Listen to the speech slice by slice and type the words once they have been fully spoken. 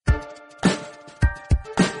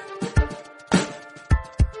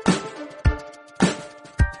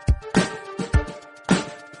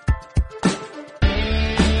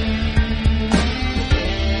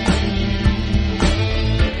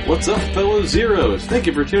fellow Zeros. Thank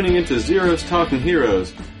you for tuning into Zeros Talking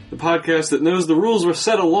Heroes, the podcast that knows the rules were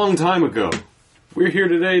set a long time ago. We're here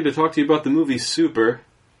today to talk to you about the movie Super.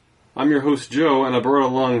 I'm your host, Joe, and I brought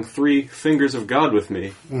along 3 fingers of God with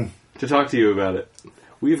me to talk to you about it.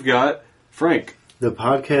 We've got Frank. The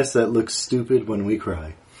podcast that looks stupid when we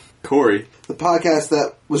cry. Corey. The podcast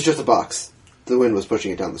that was just a box. The wind was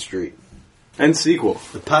pushing it down the street. And Sequel.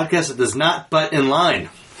 The podcast that does not butt in line.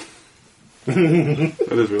 That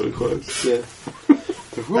is really close. Yeah.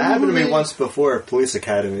 That happened to me once before at Police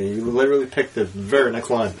Academy. You literally picked the very next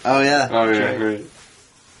line. Oh, yeah. Oh, yeah, right.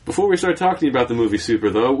 Before we start talking about the movie Super,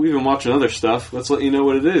 though, we've been watching other stuff. Let's let you know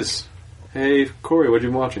what it is. Hey, Corey, what you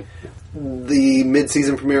been watching? The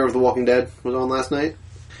mid-season premiere of The Walking Dead was on last night.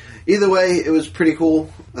 Either way, it was pretty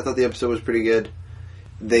cool. I thought the episode was pretty good.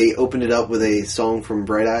 They opened it up with a song from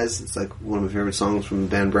Bright Eyes. It's like one of my favorite songs from the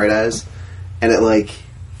band Bright Eyes. And it like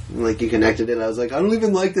you connected it. I was like, I don't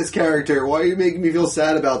even like this character. Why are you making me feel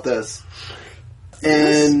sad about this?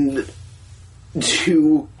 And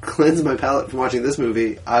to cleanse my palate from watching this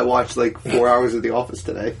movie, I watched like 4 hours of The Office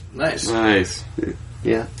today. Nice. Nice.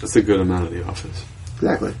 Yeah. That's a good amount of The Office.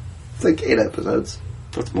 Exactly. It's like 8 episodes.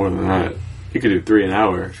 That's more than that. You could do 3 an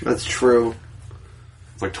hour. That's true.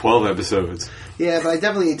 It's like 12 episodes. Yeah, but I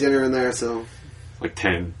definitely eat dinner in there, so... Like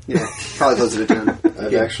 10. Yeah, probably closer to 10.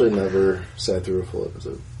 I've actually never sat through a full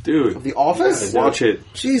episode. Dude. The Office? Watch it.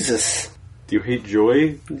 Jesus. Do you hate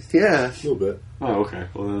Joy? Yeah. A little bit. Oh, okay.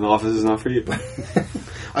 Well, then The Office is not for you.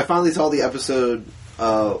 I finally saw the episode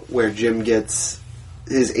where Jim gets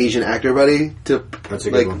his Asian actor buddy to That's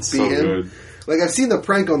a good one. be So him. good. Like, I've seen the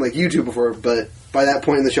prank on like YouTube before, but by that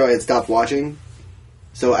point in the show I had stopped watching.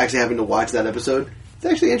 So actually having to watch that episode, it's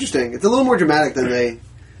actually interesting. It's a little more dramatic than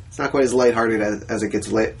it's not quite as lighthearted as it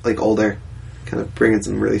gets older. Kind of bringing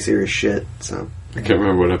some really serious shit, so... I can't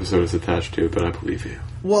remember what episode it's attached to, but I believe you.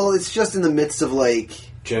 Well, it's just in the midst of like...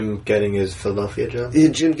 Jim getting his Philadelphia job?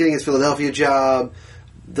 Jim getting his Philadelphia job,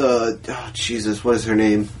 Jesus, what is her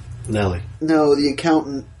name? Nellie. No, the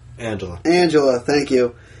accountant... Angela, thank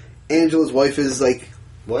you. Angela's wife is like...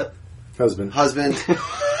 What? Husband.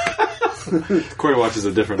 Corey watches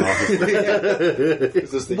a different Office.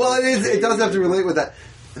 Well, it does have to relate with that.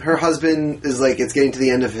 Her husband is like, it's getting to the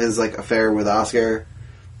end of his like affair with Oscar.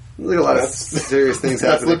 Like a lot of serious things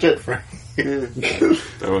That's happening. legit, Frank.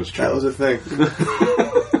 That one's true. That was a thing.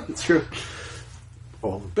 It's true.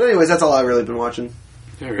 But anyways, that's all I've really been watching.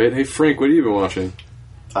 Alright. Hey, Frank, what have you been watching?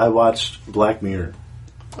 I watched Black Mirror.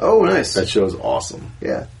 Oh, nice. That show's awesome.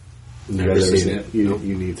 Yeah. You Never guys ever seen it. You Nope.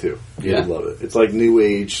 need to. You Yeah? would love it. It's like New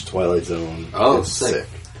Age, Twilight Zone. Oh, it's sick.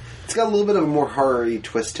 It's got a little bit of a more horror-y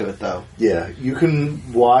twist to it, though. Yeah, you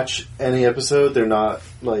can watch any episode. They're not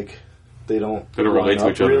like they don't relate to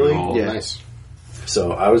line each up other really. at all. Yeah. Nice.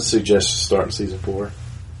 So I would suggest starting season 4.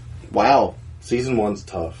 Wow. Season 1's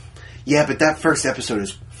tough. Yeah, but that first episode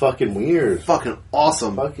is Fucking weird. fucking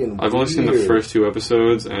awesome. Fucking. I've only seen the weird. first 2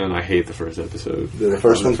 episodes, and I hate the first episode. The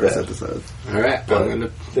first one's first bad. episode. Alright. But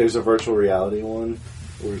there's a virtual reality one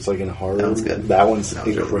where it's like in horror. That was good. That one's That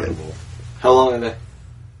was really incredible. How long are they?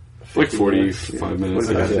 Like 50 45 minutes.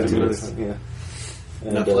 Yeah, 50 it's minutes. really fun, yeah.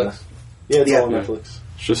 And, Netflix? yeah, it's all on Yeah. Netflix. It's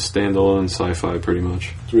just standalone sci-fi, pretty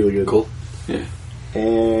much. It's really good. Cool. Yeah.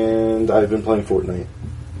 And I've been playing Fortnite.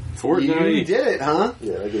 Fortnite. You did it, huh?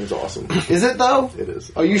 Yeah, that game's awesome. Is it, though? It is.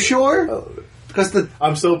 Are you I sure? love it. Because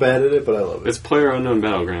I'm so bad at it, but I love it. It's PlayerUnknown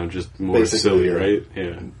Battleground, just more Basically, silly, yeah. right?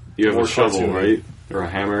 Yeah. You have More a shovel, cartoony. right? Or a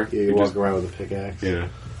hammer. Yeah, you walk around with a pickaxe. Yeah.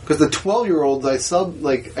 Because the 12-year-olds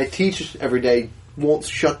I teach every day won't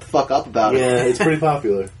shut the fuck up about Yeah, it. it's pretty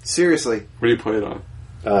popular. Seriously. What do you play it on?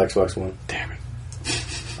 Xbox One. Damn it.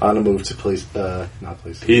 On the move to not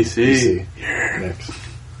PlayStation. PC. Yeah. Next.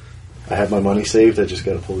 I have my money saved. I just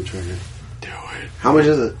got to pull the trigger. Do it. How much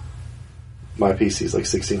is it? My PC is like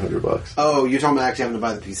 $1,600 Oh, you're talking about actually having to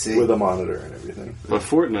buy the PC? with a monitor and everything. But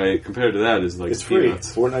Fortnite, compared to that, is like It's free.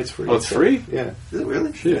 peanuts. Fortnite's free. Oh, it's free? Yeah. Is it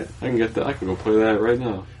really? Shit. I can get that. I can go play that right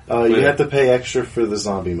now. You Yeah. have to pay extra for the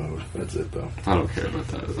zombie mode. That's it, though. I don't care about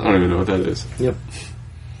that. I don't even know what that is. Yep.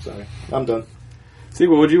 Sorry. I'm done.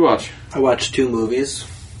 Sequel, what'd you watch? I watched 2 movies.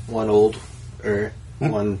 One old,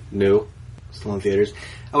 one new. Still in theaters.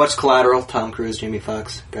 I watched Collateral, Tom Cruise, Jamie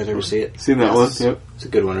Foxx. Guys ever see it? Seen that one? Yep. It's a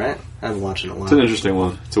good one, right? I haven't watched it in a while. It's an interesting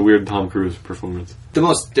one. It's a weird Tom Cruise performance. The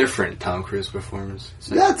most different Tom Cruise performance. It's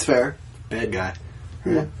like That's fair. bad guy.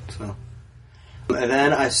 Yeah. So. And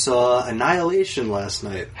then I saw Annihilation last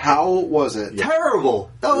night. How was it?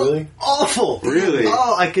 Terrible! That was Really? awful! Really?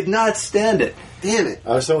 Oh, I could not stand it. Damn it.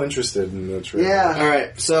 I was so interested in the trailer. Yeah. All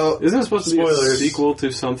right, so Isn't it supposed to be a Spoilers. sequel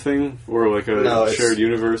to something? Or like a No, it's- shared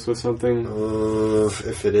universe with something?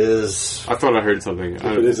 if it is, I thought I heard something. If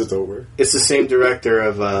it is, it's over. it's the same director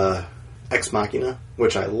of Ex Machina,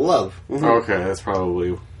 which I love. Okay, that's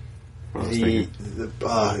probably what I was thinking.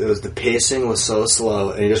 The pacing was so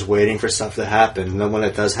slow, and you're just waiting for stuff to happen. And then when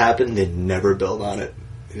it does happen, they never build on it.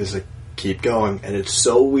 You just like keep going, and it's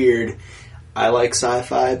so weird. I like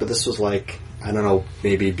sci-fi, but this was like, I don't know,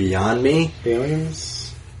 maybe beyond me.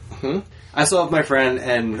 Aliens? I saw it with my friend,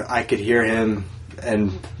 and I could hear him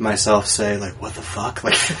and myself say, like, what the fuck?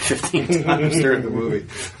 Like 15 times during the movie.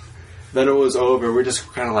 Then it was over. We're just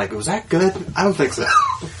kind of like, was that good? I don't think so.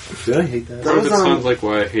 Did I hate that? Part of it was, sounds like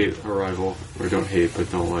why I hate Arrival, or don't hate,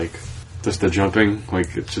 but don't like. Just the jumping,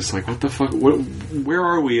 like, it's just like, what the fuck? Where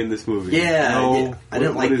are we in this movie? Yeah, I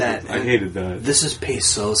didn't like is that. it? I hated that. This is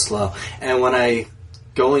paced so slow. And when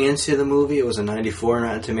going into the movie, it was a 94 on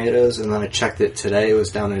Rotten Tomatoes, and then I checked it today, it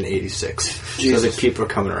was down in 86. Jesus. So the people are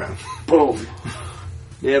coming around. Boom.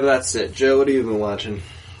 Yeah, but that's it. Joe, what have you been watching?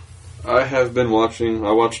 I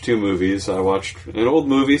watched 2 movies. I watched an old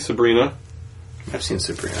movie, Sabrina. I've seen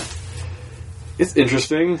Sabrina. It's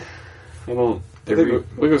interesting. I think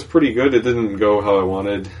it was pretty good. It didn't go how I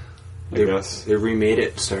wanted, I guess. They remade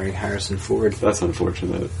it starring Harrison Ford. That's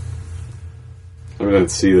unfortunate. I didn't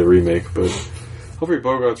see the remake, but Humphrey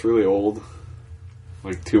Bogart's really old.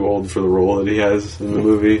 Like, too old for the role that he has in the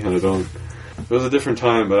movie, and it was a different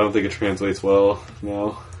time, but I don't think it translates well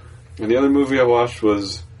now. And the other movie I watched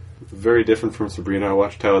was very different from Sabrina. I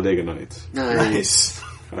watched Talladega Nights. Nice.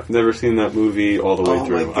 I've never seen that movie all the way Oh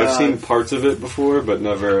through. my God. I've seen parts of it before, but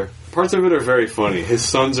never... Parts of it are very funny. His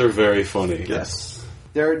sons are very funny. Yes.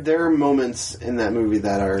 There are moments in that movie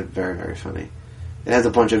that are very, very funny. It has a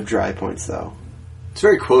bunch of dry points, though. It's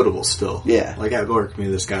very quotable still. Yeah. Like at work,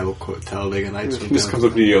 this guy will quote Talladega Nights. He just comes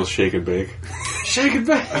up and yells, "Shake and bake." Shake and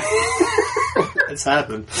bake! It's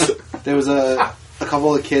happened. There was a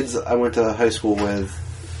couple of kids I went to high school with.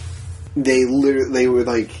 They would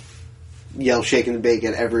like yell "shake and bake"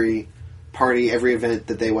 at every party, every event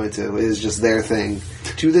that they went to. It was just their thing.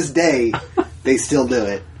 To this day, they still do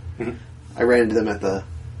it. I ran into them at the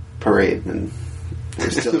parade, and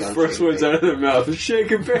they're still The yelling first "shake and words out of their mouth is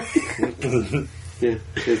 "shake and bake." bake." Yeah,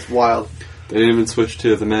 it's wild. They didn't even switch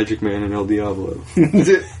to the Magic Man and El Diablo.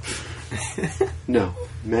 No,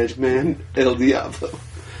 Magic Man, El Diablo.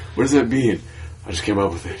 What does that mean? I just came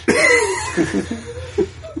up with it.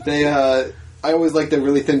 I always like the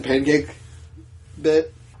really thin pancake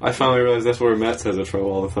bit. I finally realized that's where Matt says it from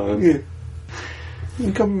all the time. Yeah.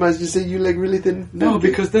 You compromise, just say you like really thin. No,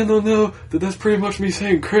 because then they'll know that that's pretty much me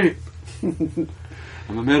saying crepe. I'm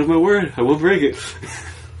a man of my word. I will break it.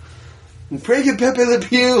 Break it, Pepe Le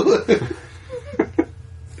Pew.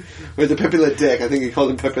 Or the Pepe Le Dick. I think he called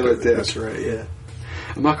him Pepe Le Dick. That's right, yeah.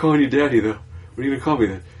 I'm not calling you daddy, though. What are you going to call me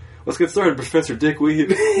then? Let's get started, Professor Dick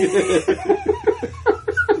Weed.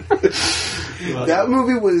 That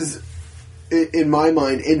movie was, in my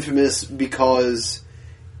mind, infamous because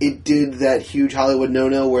it did that huge Hollywood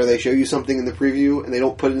no-no where they show you something in the preview and they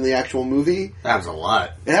don't put it in the actual movie. That was a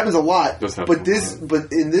lot. It happens a lot. Does happen a lot.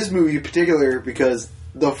 But in this movie in particular, because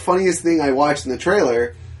the funniest thing I watched in the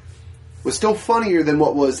trailer was still funnier than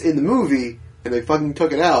what was in the movie, and they fucking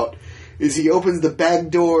took it out, is he opens the back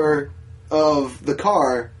door of the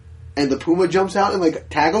car and the puma jumps out and like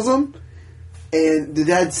tackles him, and the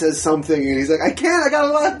dad says something and he's like, I can't, I got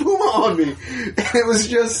a live puma on me. And it was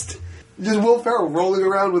just Will Ferrell rolling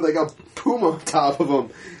around with like a puma on top of him.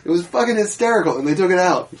 It was fucking hysterical, and they took it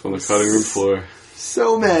out. It's on the cutting room floor.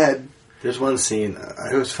 So mad. There's one scene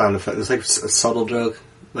I always found it. It's like a subtle joke,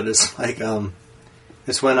 but it's like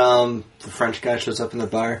it's when the French guy shows up in the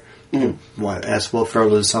bar. And asks Will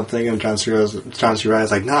Ferrell to do something, and John C.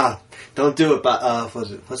 Reilly's like, "Nah, don't do it." But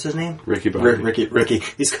what's his name? Ricky Bobby. Ricky.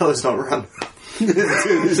 These colors don't run.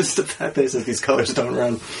 It's just the fact that he says these colors don't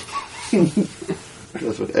run.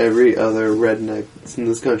 That's what every other redneck in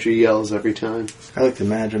this country yells every time. I like to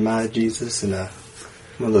imagine my Jesus in one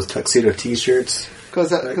of those tuxedo T-shirts.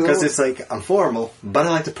 Because it's like, I'm formal, but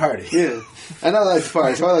I like to party. Yeah. And I like to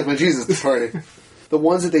party, so I like my Jesus to party. The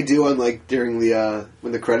ones that they do on, like, during the,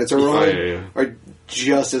 when the credits are rolling are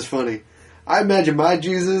just as funny. I imagine my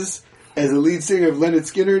Jesus as the lead singer of Leonard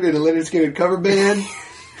Skinner in a Leonard Skinner cover band,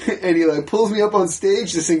 and he, like, pulls me up on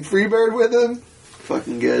stage to sing Freebird with him.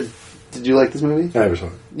 Fucking good. Did you like this movie? I never saw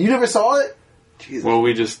it. You never saw it? Jesus. Well,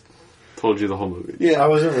 we just told you the whole movie. Yeah. I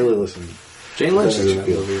wasn't really listening. Jane Lynch is in that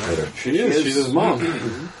Feel movie, right? better. She is. She's his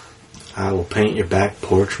mom. I will paint your back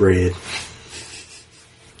porch red.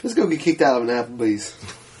 Let's go get kicked out of an Applebee's.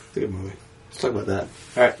 It's a good movie. Let's talk about that.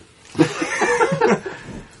 Alright.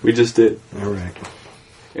 We just did. All right.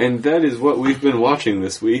 And that is what we've been watching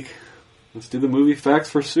this week. Let's do the movie facts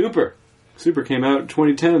for Super. Super came out in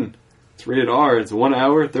 2010. It's rated R. It's 1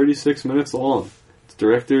 hour, 36 minutes long. Its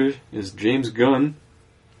director is James Gunn,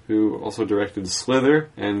 who also directed Slither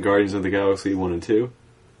and Guardians of the Galaxy 1 and 2.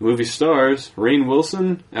 The movie stars Rainn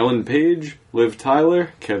Wilson, Ellen Page, Liv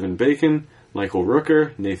Tyler, Kevin Bacon, Michael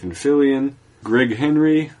Rooker, Nathan Fillion, Greg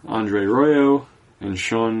Henry, Andre Royo, and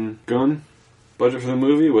Sean Gunn. Budget for the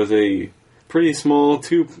movie was a pretty small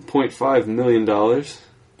 $2.5 million.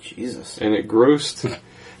 Jesus. And it grossed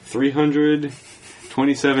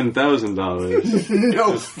 $327,000.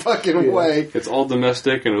 No fucking way. It's all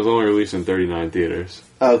domestic, and it was only released in 39 theaters.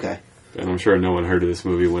 Okay. And I'm sure no one heard of this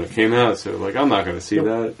movie when it came out, so I'm not going to see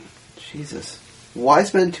that. Jesus. Why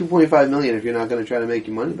spend $2.5 million if you're not going to try to make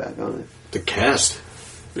your money back on it? The cast.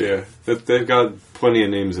 Yeah, they've got plenty of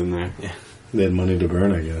names in there. Yeah. They had money to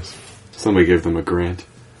burn, I guess. Somebody gave them a grant.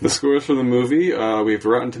 The scores for the movie, we have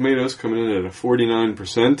Rotten Tomatoes coming in at a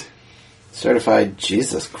 49%. Certified,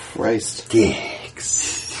 Jesus Christ.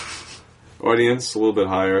 Dicks. Audience, a little bit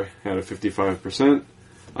higher, at a 55%.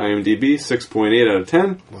 IMDb, 6.8 out of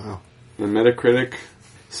 10. Wow. And Metacritic,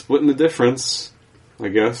 splitting the difference, I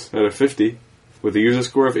guess, at a 50, with a user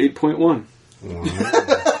score of 8.1.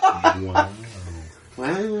 Wow.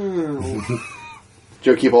 Wow.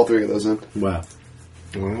 Joe, keep all three of those in. Wow.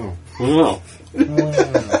 Wow. Wow.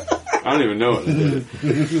 I don't even know what I did.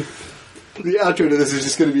 The outro to this is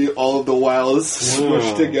just going to be all of the wows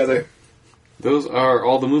smushed together. Those are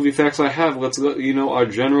all the movie facts I have. Let's let you know our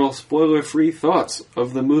general spoiler-free thoughts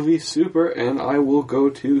of the movie Super, and I will go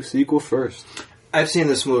to sequel first. I've seen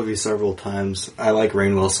this movie several times. I like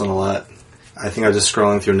Rainn Wilson a lot. I think I was just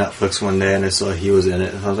scrolling through Netflix one day and I saw he was in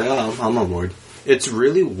it, and I was like, oh, I'm on board. It's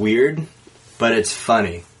really weird, but it's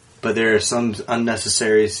funny. But there are some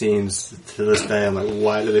unnecessary scenes to this day. I'm like,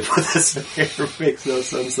 why did they put this in here? It makes no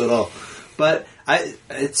sense at all. But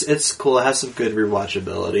it's cool. It has some good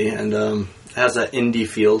rewatchability, and it has that indie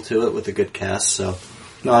feel to it with a good cast. So,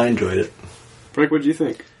 no, I enjoyed it. Frank, what do you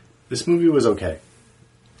think? This movie was okay.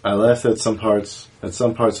 I laughed at some parts. At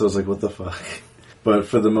some parts, I was like, what the fuck? But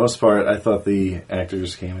for the most part, I thought the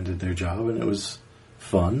actors came and did their job, and it was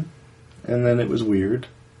fun. And then it was weird.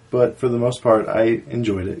 But for the most part, I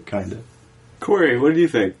enjoyed it, kind of. Corey, what do you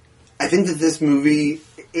think? I think that this movie,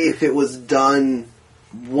 if it was done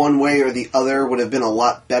one way or the other, would have been a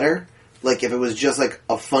lot better. Like, if it was just like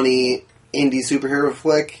a funny indie superhero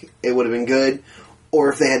flick, it would have been good. Or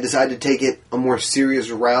if they had decided to take it a more serious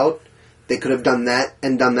route, they could have done that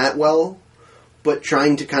and done that well. But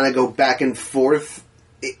trying to kind of go back and forth,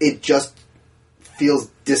 it just feels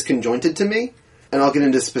disconjointed to me. And I'll get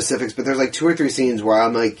into specifics, but there's like 2 or 3 scenes where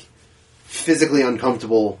I'm like physically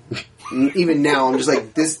uncomfortable. Even now, I'm just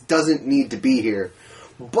like, this doesn't need to be here.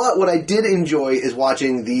 But what I did enjoy is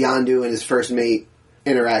watching the Yondu and his first mate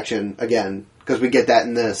interaction again, because we get that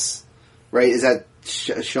in this. Right? Is that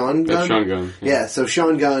Sean Gunn? That's Sean Gunn. Yeah, so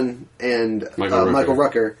Sean Gunn and Michael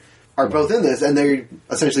Rooker are both in this, and they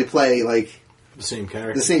essentially play like The same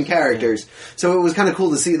characters. So it was kind of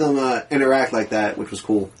cool to see them interact like that, which was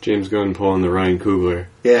cool. James Gunn pulling the Ryan Coogler.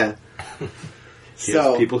 Yeah. He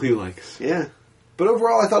has people he likes. Yeah. But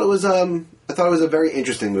overall, I thought it was a very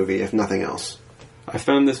interesting movie, if nothing else. I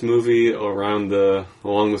found this movie along the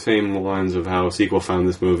same lines of how Sequel found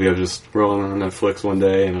this movie. I was just rolling on Netflix one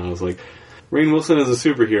day, and I was like, Rainn Wilson is a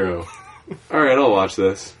superhero. Alright, I'll watch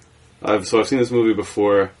this. I've seen this movie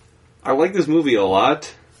before. I like this movie a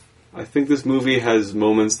lot. I think this movie has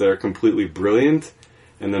moments that are completely brilliant,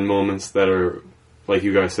 and then moments that are, like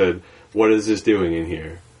you guys said, what is this doing in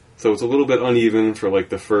here? So it's a little bit uneven for like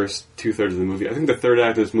the first 2/3 of the movie. I think the third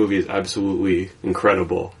act of this movie is absolutely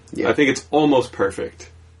incredible. Yeah. I think it's almost perfect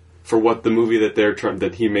for what the movie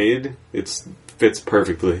that he made. It fits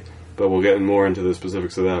perfectly, but we'll get more into the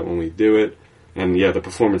specifics of that when we do it. And yeah, the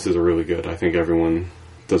performances are really good. I think everyone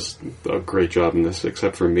does a great job in this,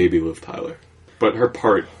 except for maybe Liv Tyler. But her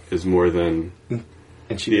part is more than the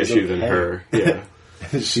issue than her. Yeah,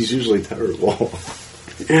 she's usually terrible.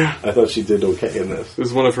 Yeah, I thought she did okay in this. This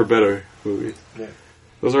is one of her better movies. Yeah.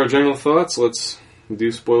 Those are our general thoughts. Let's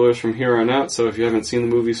do spoilers from here on out. So if you haven't seen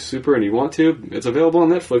the movie Super and you want to, it's available on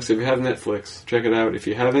Netflix. If you have Netflix, check it out. If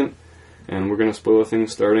you haven't, and we're going to spoil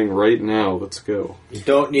things starting right now. Let's go. You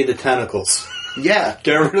don't need the tentacles. Yeah.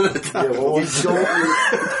 Get rid of the tentacles.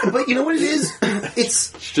 But you know what it is?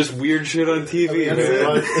 It's just weird shit on TV,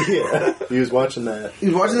 man. Yeah. He was watching that. He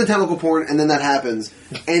was watching the tentacle porn, and then that happens.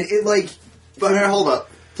 And it like... But hold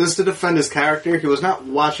up. Just to defend his character, he was not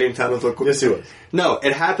watching tentacle. Yes, he was. No,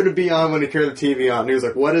 it happened to be on when he turned the TV on. He was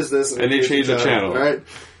like, what is this? And they changed the channel. Right?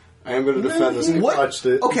 I am going to defend this. What? Watched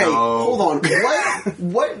it. Okay, No. hold on.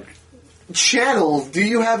 What channel do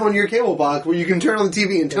you have on your cable box where you can turn on the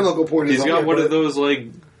TV and tentacle porn is He's on got there? one of those, like,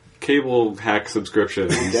 cable hack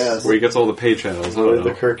subscriptions Yes. where he gets all the pay channels. I Or don't the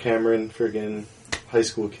know. Kirk Cameron friggin' high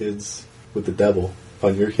school kids with the devil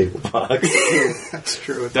on your cable box. That's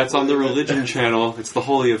true. That's on the religion channel. It's the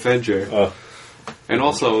Holy Avenger. Oh, And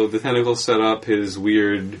also, the tentacles set up his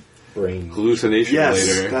weird brain. hallucination Yes,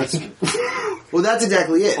 later. that's Well, that's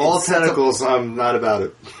exactly it. all It sets up- tentacles. I'm not about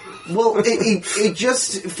it. Well, it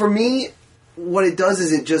just, for me, what it does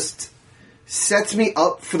is it just sets me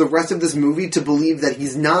up for the rest of this movie to believe that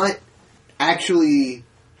he's not actually,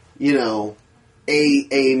 you know,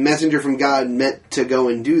 a messenger from God meant to go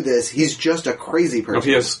and do this. He's just a crazy person. If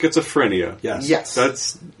he has schizophrenia. Yes.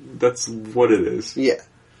 Yes. That's what it is. Yeah.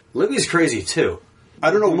 Libby's crazy too.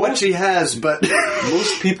 I don't know what she has, but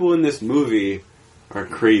Most people in this movie are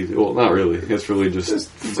crazy. Well, not really. It's really just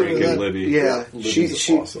Frank and Libby. Yeah. Libby's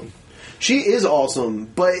awesome. She is awesome,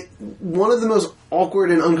 but one of the most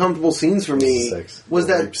awkward and uncomfortable scenes for me Sex. was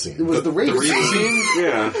The that rape scene. was the rape The rape scene. scene?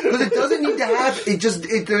 Yeah. Because it doesn't need to have. It just.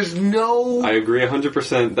 There's no. I agree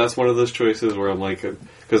 100%. That's one of those choices where I'm like,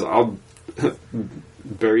 because I'll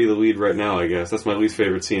bury the lead right now, I guess. That's my least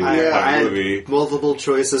favorite scene in the Yeah, entire had movie. multiple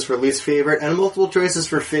choices for least favorite and multiple choices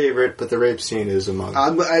for favorite, but the rape scene is among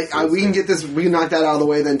them. We can get this. We can knock that out of the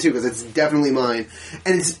way then too, because it's definitely mine.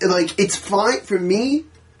 And it's like it's fine for me.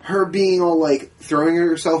 Her being all like throwing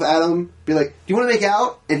herself at him, be like, "Do you want to make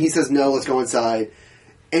out?" And he says, "No, let's go inside."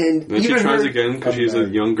 And Then she even tries her, again because she's a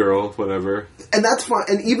young girl, whatever. and that's fine.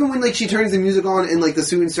 And even when like she turns the music on and like the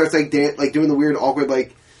student starts like doing the weird awkward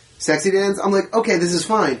like sexy dance, I'm like, okay, this is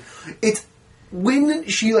fine. It's when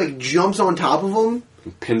she like jumps on top of him.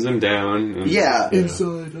 Pins him down. And Yeah,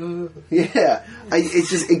 Inside. yeah.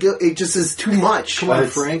 It just is too much. Come on,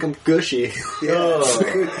 Frank, I'm gushy.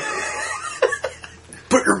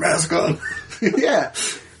 Put your mask on. Yeah,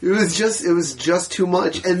 it was just too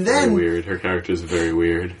much. And Very then weird. Her character's very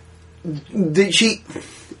weird. the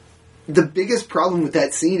biggest problem with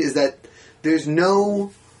that scene is that there's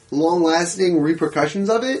no long-lasting repercussions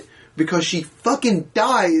of it because she fucking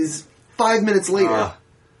dies 5 minutes later.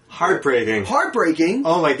 Heartbreaking. Heartbreaking.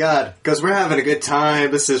 Oh my god, because we're having a good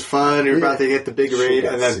time, this is fun, you're about to get the big raid,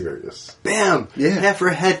 and then serious. bam! Yeah. Half her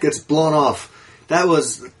head gets blown off. That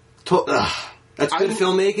was... that's good I-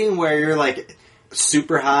 filmmaking where you're like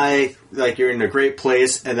super high, like you're in a great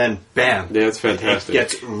place, and then bam! Yeah, it's fantastic. It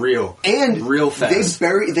gets real. And real fast.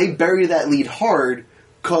 They bury that lead hard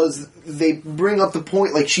because they bring up the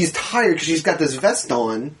point like she's tired because she's got this vest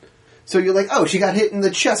on. So you're like, oh, she got hit in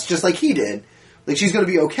the chest just like he did. Like she's going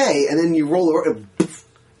to be okay, and then you roll her.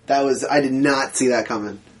 I did not see that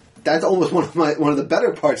coming. That's almost one of the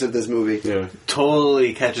better parts of this movie. Yeah.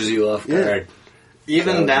 Totally catches you off Yeah. guard.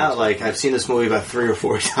 Even now, like, I've seen this movie about 3 or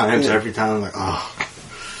 4 times. Yeah. Every time I'm like, oh.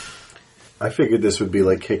 I figured this would be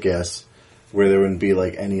like Kick-Ass, where there wouldn't be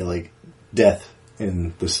like any like death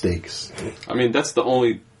in the stakes. I mean, that's the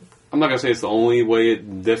only... I'm not going to say it's the only way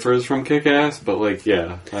it differs from Kick-Ass, but, like,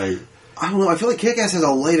 yeah. I don't know. I feel like Kick-Ass has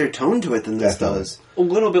a lighter tone to it than this Definitely. does. A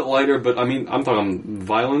little bit lighter, but, I mean, I'm talking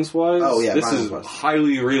violence-wise. Oh, yeah, This is violence-wise.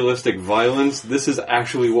 highly realistic violence. This is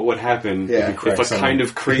actually what would happen Yeah. if a someone. kind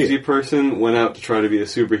of crazy person went out to try to be a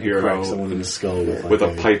Crack someone superhero in the skull with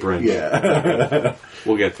a pipe wrench. Yeah.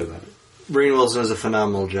 We'll get to that. Rainn Wilson does a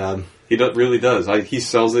phenomenal job. He really does. He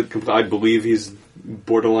sells it. I believe he's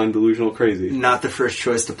borderline delusional crazy. Not the first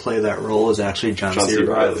choice to play that role is actually John John C. C.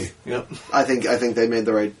 Reilly. Reilly. Yep. I think they made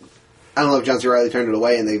the right. I don't know if John C. Reilly turned it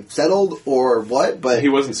away and they settled or what, but He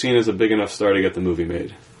wasn't seen as a big enough star to get the movie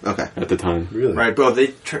made okay. at the time. Really? Right, bro.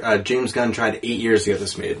 James Gunn tried 8 years to get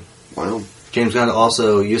this made. Wow. James Gunn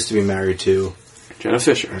also used to be married to... Jenna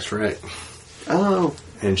Fisher. That's right. Oh,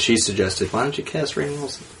 And she suggested, why don't you cast Rainn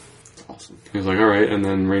Wilson? awesome. He was like, all right, and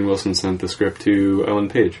then Rainn Wilson sent the script to Ellen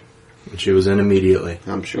Page. And she was in immediately.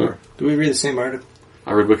 I'm sure. Do we read the same article?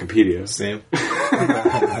 I read Wikipedia. Same.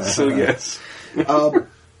 So yes. What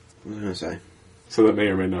was I going to say? So that may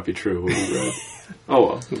or may not be true. What we read. Oh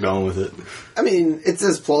well. I'm going with it. I mean, it's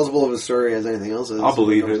as plausible of a story as anything else is. I'll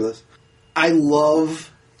believe when comes it. to this. I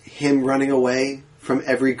love him running away from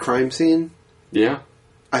every crime scene. Yeah.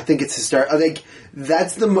 I think it's hysterical. Like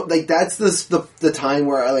that's the time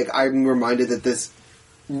where I'm reminded that this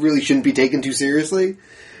really shouldn't be taken too seriously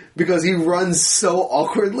because he runs so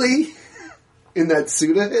awkwardly in that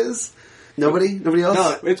suit of his. Nobody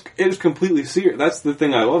else. No, It's completely serious. That's the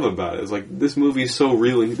thing I love about it. Is like this movie's so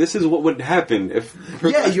real. And this is what would happen if.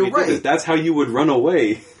 Yeah, you're did right. this. That's how you would run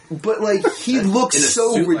away. But like he looks In a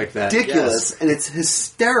so suit like that, ridiculous, yes. and it's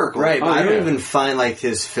hysterical. Right, but Oh, I don't yeah. even find like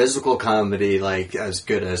his physical comedy like as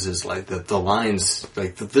good as his like the lines.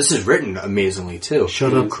 Like this is written amazingly too.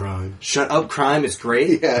 Shut up, crime. Shut up, crime is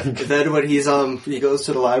great. Yeah. And then when he goes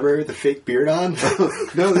to the library with the fake beard on.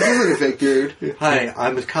 No, this isn't a fake beard. Hi,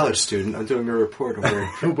 I'm a college student. I'm doing a report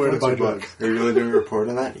on Where to buy drugs. Are you really doing a report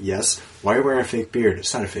on that? Yes. Why are you wearing a fake beard?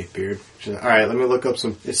 It's not a fake beard. She's like, all right, let me look up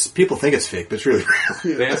some. People think it's fake, but it's really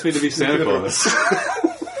real. They asked me to be Santa Claus.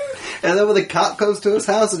 And then when the cop comes to his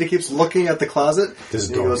house and he keeps looking at the closet,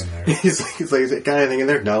 There's a and he dog goes, in there. He's like, got anything in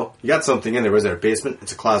there? No. You got something in there. Was there a basement?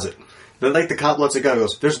 It's a closet. Then like the cop lets it go. He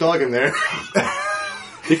goes, there's a dog in there.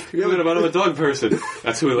 You're about I'm a dog person.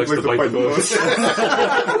 That's who he likes to bite the most.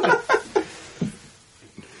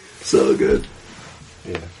 So good.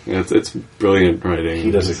 Yeah. Yeah, it's brilliant writing.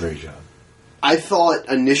 He does a great job. I thought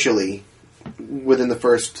initially, within the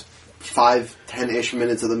first 5-10-ish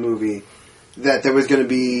minutes of the movie, that there was going to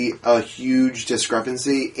be a huge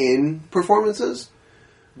discrepancy in performances.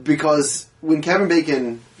 Because when Kevin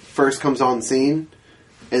Bacon first comes on scene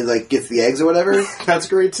and like gets the eggs or whatever, That's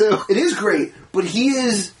great too. it is great, but he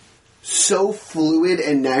is so fluid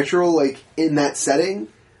and natural, like in that setting.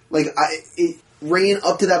 Like Rain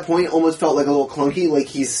up to that point almost felt like a little clunky. Like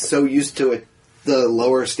he's so used to it, the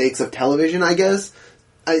lower stakes of television, I guess.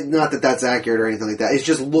 Not that that's accurate or anything like that. It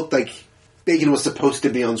just looked like Bacon was supposed to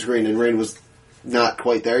be on screen and Rain was not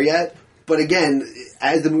quite there yet. But again,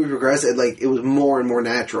 as the movie progressed, it was more and more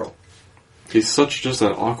natural. He's such just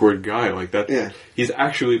an awkward guy like that. Yeah. He's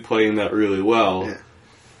actually playing that really well. Yeah.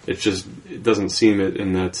 It doesn't seem it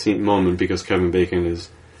in that moment because Kevin Bacon is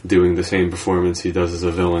doing the same performance he does as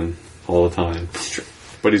a villain all the time.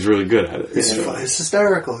 But he's really good at it. It's fun. It's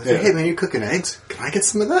hysterical. He's like, hey man, you cooking eggs? Can I get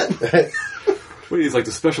some of that? What, he's like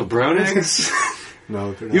the special brown eggs?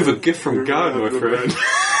 No, You have a gift from God, my friend.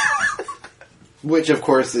 Which, of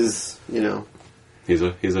course, is, He's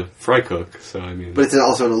a fry cook, so I mean. but it's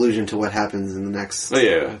also an allusion to what happens in the next... Oh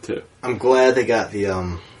yeah, too. I'm glad they got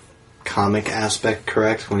the comic aspect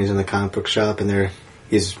correct when he's in the comic book shop and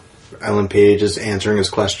he's Ellen Page is answering his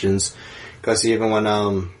questions. Because even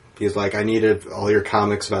when he's like, I needed all your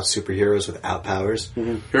comics about superheroes without powers.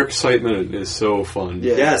 Her excitement is so fun.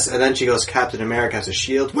 Yeah. Yes, and then she goes, Captain America has a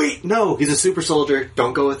shield. Wait, no, he's a super soldier.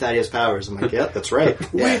 Don't go with that. He has powers. I'm like, yep, that's right.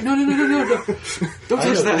 Yeah. Wait, no. Don't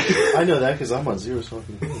touch that. I know that because I'm on Zero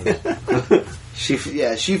Smoking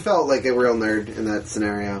Heroes. She felt like a real nerd in that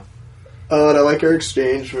scenario. Oh, and I like her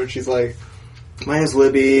exchange where she's like, my name's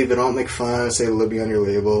Libby, but don't make fun. Say Libby on your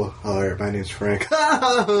label. Alright, my name's Frank. Can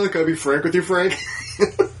I be Frank with you, Frank?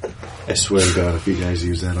 I swear to God, if you guys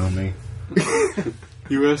use that on me.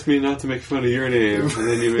 You asked me not to make fun of your name, and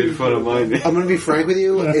then you made fun of my name. I'm going to be frank with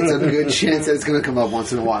you. It's a good chance that it's going to come up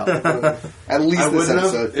once in a while. At least I this wouldn't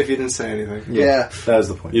episode. have if you didn't say anything. Yeah. That was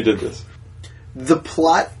the point. You did this. The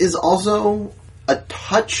plot is also a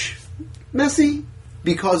touch messy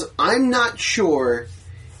because I'm not sure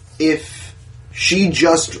if she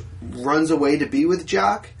just runs away to be with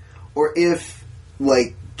Jock or if,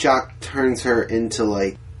 like, Jock turns her into,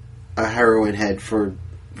 like, a heroin head for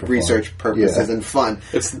research fun. purposes Yeah. and fun.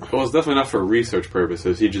 It's definitely not for research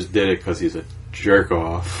purposes. He just did it because he's a jerk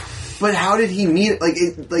off. But how did he meet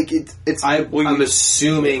it? It's I'm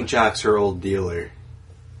assuming Jock's her old dealer.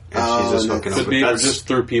 And Oh, she's just and hooking that's- up Could with be that's- just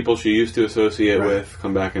through people she used to associate Right. with,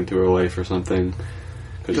 come back into her life or something.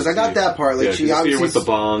 Because I got that part. Like, Yeah, she 'cause you see her obviously with the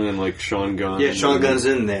bong and like Sean Gunn. Yeah, Sean and- Gunn's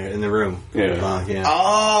in there, in the room. Yeah. Yeah.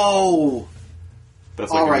 Oh,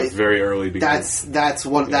 That's like all in right. the very early beginning. that's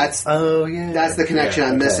Oh, yeah. that's the connection Yeah,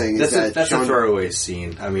 I'm okay. missing. Is That's that a Sean, throwaway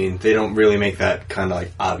scene. I mean, they don't really make that kind of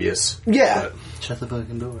like obvious. Yeah. But Shut the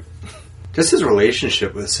fucking door. just his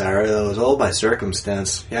relationship with Sarah, though, was all by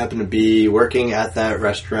circumstance. He happened to be working at that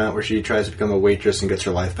restaurant where she tries to become a waitress and gets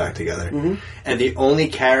her life back together. Mm-hmm. And the only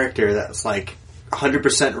character that's like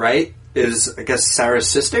 100% right is, I guess, Sarah's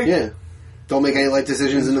sister. Yeah. Don't make any life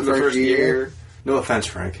decisions in the first year. No offense,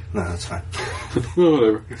 Frank. No, that's fine. Well,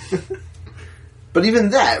 whatever. But even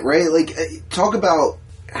that, right? Like, talk about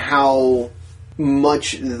how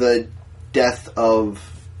much the death of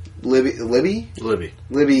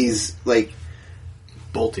Libby's like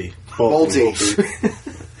Bolty. Bolty.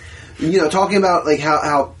 Talking about like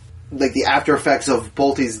how like the after effects of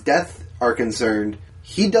Bolty's death are concerned.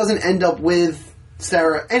 He doesn't end up with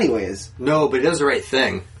Sarah anyways. No, but he does the right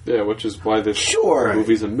thing. Yeah, which is why this Sure.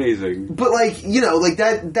 movie's amazing. But like, like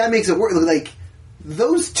that makes it work. Like,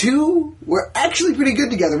 those two were actually pretty good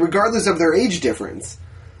together, regardless of their age difference.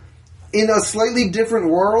 In a slightly different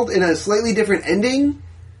world, in a slightly different ending,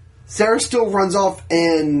 Sarah still runs off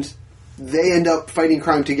and they end up fighting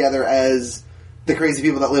crime together as the crazy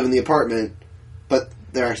people that live in the apartment, but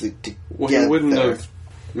they're actually together. Well, he wouldn't have.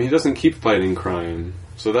 I mean, he doesn't keep fighting crime,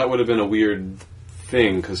 so that would have been a weird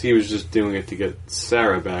thing because he was just doing it to get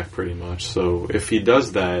Sarah back, pretty much. So if he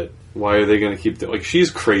does that, why are they going to keep like she's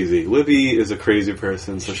crazy? Libby is a crazy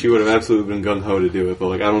person, so she would have absolutely been gung ho to do it. But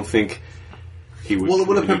like, I don't think he would. Well, it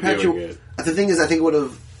would have continue doing perpetuated. it. The thing is, I think it would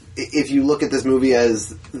have. If you look at this movie as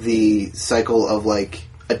the cycle of like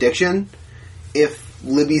addiction, if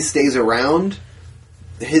Libby stays around,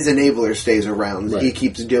 his enabler stays around. Right. He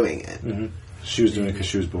keeps doing it. Mm-hmm. She was doing it because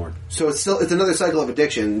she was bored. So it's another cycle of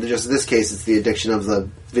addiction. Just in this case, it's the addiction of the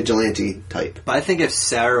vigilante type. But I think if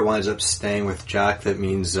Sarah winds up staying with Jack, that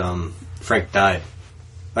means Frank died.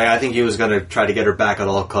 Like, I think he was going to try to get her back at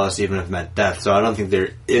all costs, even if it meant death. So I don't think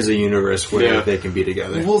there is a universe where they can be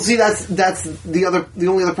together. Well, see, that's the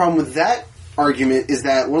only other problem with that argument is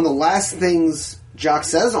that one of the last things Jock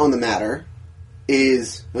says on the matter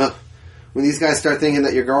is, when these guys start thinking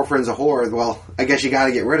that your girlfriend's a whore, well, I guess you got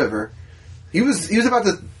to get rid of her. He was about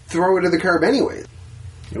to throw her to the curb anyway.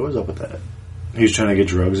 What was up with that? He was trying to get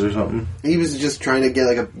drugs or something? He was just trying to get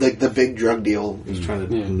like the big drug deal. He was trying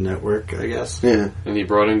to network, I guess. Yeah. And he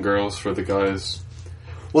brought in girls for the guy's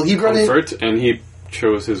Well, he brought in. comfort, and he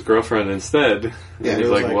chose his girlfriend instead. Yeah, And he's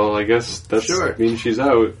it was like, well, I guess that Sure. means she's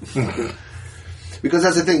out. Because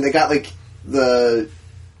that's the thing. They got like the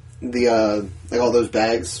like all those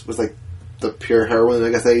bags was like the pure heroin, I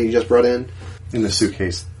guess, that he just brought in. In the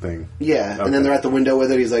suitcase thing. Yeah, Okay. and then they're at the window with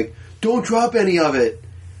it. He's like, "Don't drop any of it.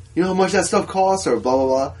 You know how much that stuff costs," or blah blah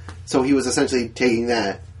blah. So he was essentially taking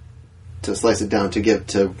that to slice it down to give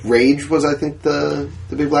to Rage. Was I think the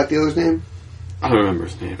big black dealer's name? I don't remember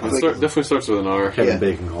his name. I think- Definitely starts with an R. Kevin Yeah.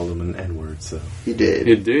 Bacon called him an N-word, so... He did.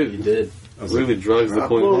 It did. He did. I was Really drives the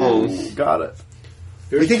point home. Got it.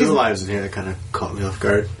 There's think two it's- lines in here that kind of caught me off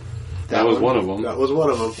guard. That was one of them. That was one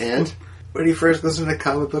of them. And When he first goes into the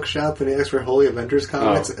comic book shop and he asks for Holy Avengers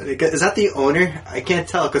comics, and is that the owner? I can't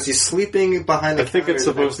tell because he's sleeping behind the I think counter it's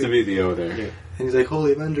supposed to be the owner. And he's like,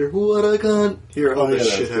 Holy Avenger, what I got? Here, hold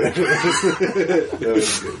this shit.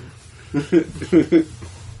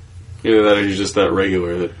 Either that or he's just that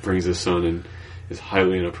regular that brings his son and is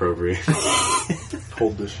highly inappropriate.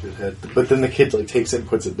 Hold this shithead. But then the kid like takes it and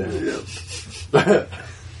puts it down.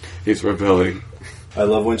 He's rebelling. I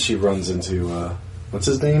love when she runs into, what's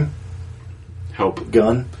his name? Help.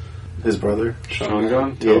 Gunn? His brother? Sean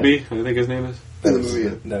Gunn? Yeah. Toby, I think his name is. In the was, movie,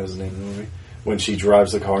 yeah. That was the name of the movie. When she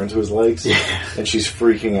drives the car into his legs, and she's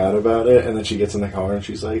freaking out about it, and then she gets in the car and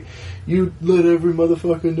she's like, "You let every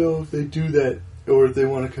motherfucker know if they do that, or if they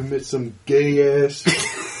want to commit some gay ass."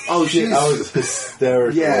 oh, Shit, I was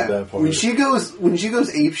hysterical yeah. at that part. When she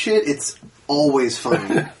goes ape shit, it's always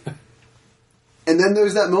funny. And then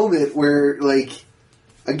there's that moment where, like,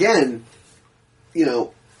 again, you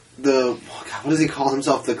know, what does he call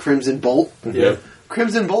himself? The Crimson Bolt? Yep.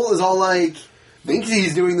 Crimson Bolt is all like, thinks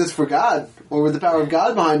he's doing this for God, or with the power of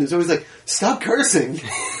God behind him. So he's like, stop cursing.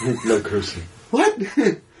 No cursing. What?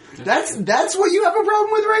 That's what you have a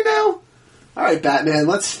problem with right now? Alright, Batman,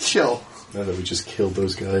 let's chill. Now that we just killed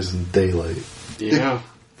those guys in daylight. Yeah.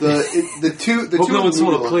 The two Hope no one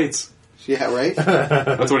saw the movie- plates. Yeah, right?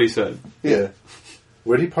 That's what he said. Yeah.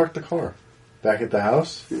 Where'd he park the car? Back at the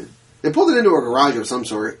house? They pulled it into a garage of some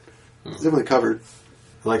sort. It's definitely covered.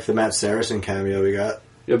 Like the Matt Saracen cameo we got.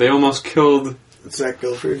 Yeah, they almost killed. Zach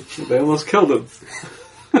Guilford. They almost killed him.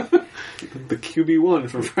 The QB1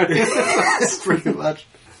 from Friday. Pretty much.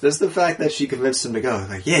 There's the fact that she convinced him to go.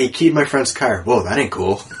 Like, yeah, he keyed my friend's car. Whoa, that ain't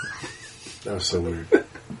cool. That was so weird.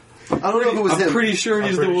 I don't know if it was I'm him. pretty sure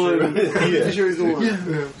he's the one. Pretty sure he's the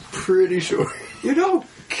one. Pretty sure. You don't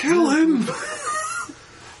kill him.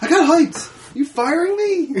 I got hyped. You firing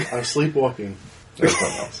me? I'm sleepwalking. That's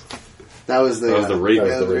something else. That was the rape. Yeah,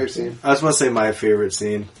 that was the rape scene. I just want to say my favorite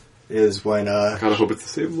scene is when, Kinda hope it's the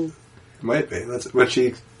same one. might be, that's when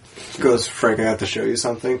she goes, Frank, I have to show you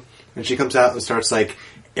something. And she comes out and starts, like,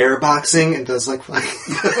 airboxing and does, like,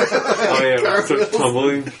 Oh yeah, it starts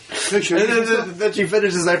tumbling. and then she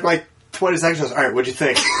finishes after, like, 20 seconds. She goes, alright, what'd you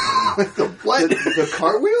think? What? The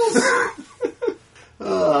cartwheels?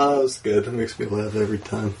 Oh, that was good. It makes me laugh every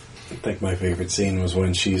time. I think my favorite scene was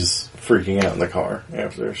when she's freaking out in the car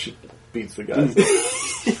after she beats the guy.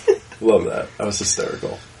 Love that. That was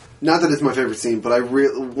hysterical. Not that it's my favorite scene, but I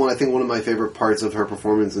think one of my favorite parts of her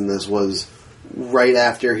performance in this was right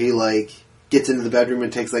after he, like, gets into the bedroom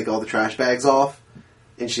and takes, like, all the trash bags off,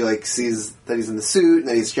 and she, like, sees that he's in the suit and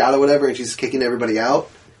that he's shot or whatever, and she's kicking everybody out,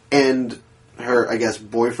 and her, I guess,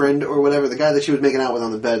 boyfriend or whatever, the guy that she was making out with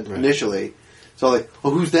on the bed initially, so, like, oh,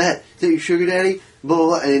 who's that? Is that your sugar daddy? Blah, blah,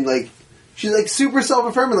 blah, and, like, she's, like, super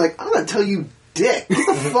self-affirming, like, I'm gonna tell you dick. Get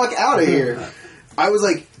the fuck out of here. I was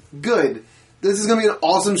like, good. This is going to be an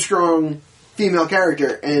awesome, strong female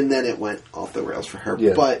character. And then it went off the rails for her.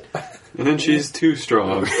 Yeah. But And then she's too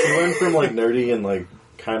strong. She went from like nerdy and like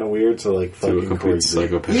kind of weird to like To a fucking complete crazy.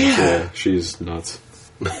 psychopath. Yeah. She's nuts.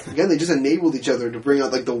 again, they just enabled each other to bring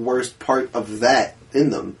out like the worst part of that in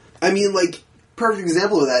them. I mean, like, perfect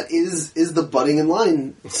example of that is the butting in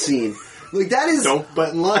line scene. Like, that is... Don't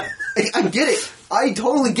butt in line. I get it. I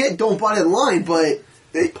totally get don't butt in line, but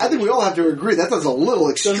I think we all have to agree that was a little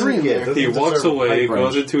extreme get- there. He Doesn't walks deserve a away, pipe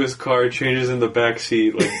goes wrench. into his car, changes in the back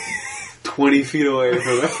seat, like 20 feet away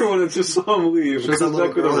from everyone that just saw him leave. Just a Comes little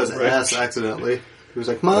back with girl a his wrench. ass accidentally. He was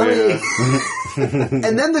like, Mommy! Yeah.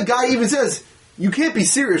 And then the guy even says, "You can't be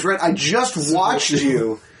serious, right? I just watched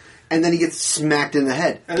you." And then he gets smacked in the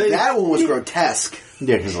head. And then- That one was grotesque.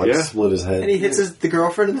 Yeah, because like Yeah. split his head. And he hits the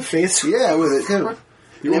girlfriend in the face. Yeah, with it too.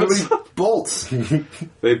 And want everybody some? bolts.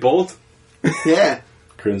 They bolt? Yeah.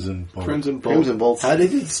 Crimson Bolt. Crimson Bolt. Crimson Bolts. How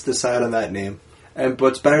did you decide on that name? And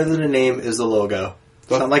what's better than a name is the logo.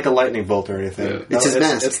 It's not like a lightning bolt or anything. Yeah. It's his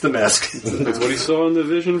mask. It's the mask. It's what he saw in the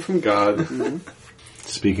vision from God.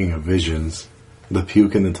 Speaking of visions, the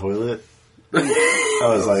puke in the toilet. I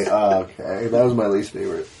was like, oh, okay, that was my least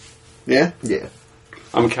favorite. Yeah? Yeah.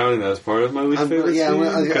 I'm counting that as part of my least I'm- favorite yeah, scene.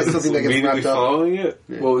 I still think that gets immediately wrapped up. following it.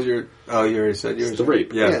 What was your... Oh, you already said yours. It's the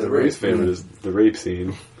rape. Yeah, Yeah, the the rape. Least favorite is the rape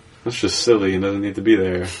scene. That's just silly and doesn't need to be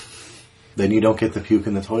there. Then you don't get the puke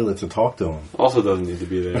in the toilet to talk to him. Also doesn't need to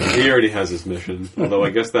be there. He already has his mission. Although I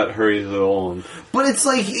guess that hurries it along. But it's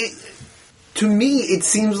like, to me, it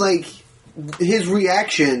seems like his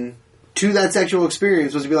reaction to that sexual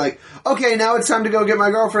experience was to be like, okay, now it's time to go get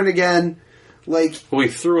my girlfriend again. Like, Well, he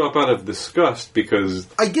threw up out of disgust because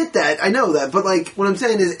I get that, I know that, but like, what I'm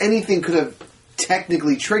saying is anything could have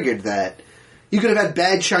technically triggered that. You could have had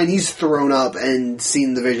bad Chinese thrown up and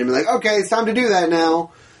seen the vision and be like, okay, it's time to do that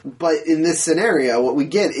now. But in this scenario, what we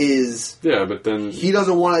get is yeah, but then he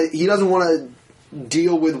doesn't want to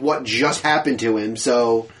deal with what just happened to him,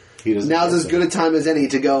 so He doesn't now's get as there. good a time as any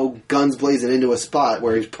to go guns blazing into a spot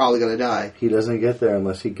where he's probably going to die. He doesn't get there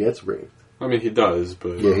unless he gets raped. I mean he does,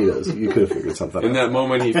 but Yeah, he does. You could have figured something in out. that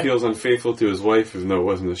moment he feels unfaithful to his wife, even though it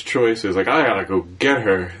wasn't his choice. He was like, I gotta go get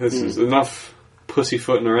her. This is enough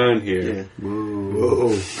pussyfooting around here. Yeah.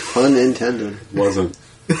 Whoa. Pun intended. Wasn't.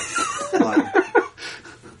 Like,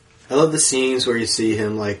 I love the scenes where you see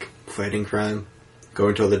him, like, fighting crime,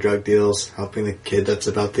 going to all the drug deals, helping the kid that's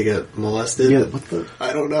about to get molested. Yeah, what the?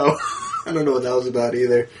 I don't know. I don't know what that was about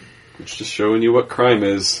either. It's just showing you what crime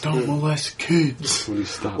is. Don't molest kids. When you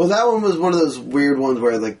stop. well, that one was one of those weird ones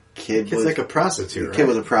where the kid It's was like a prostitute, right? kid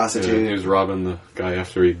was a Yeah, prostitute. he was robbing the guy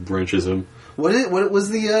after he wrenches him. What was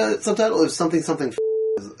the subtitle? It was something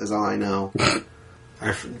is all I know.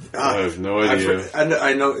 I have no idea.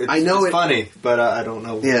 I know it's, I know it's it- funny, but I don't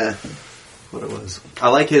know Yeah. what it was. I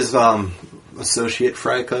like his associate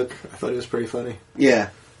fry cook. I thought he was pretty funny. Yeah.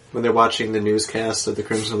 When they're watching the newscast of the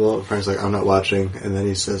Crimson Bolt, Frank's like, I'm not watching. And then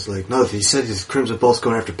he says, like, no, he said his Crimson Bolt's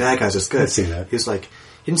going after bad guys. It's good. I'd say that. He's like,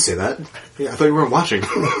 he didn't say that. Yeah, I thought you weren't watching.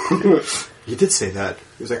 He did say that.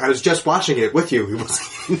 He was like, I was just watching it with you. He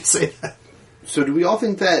didn't say that. So do we all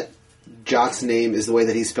think that Jock's name is the way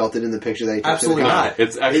that he spelt it in the picture that he took? Absolutely to the not.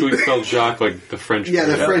 It's actually spelled Jacques like the French. Yeah,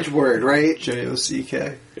 the word. French word, right?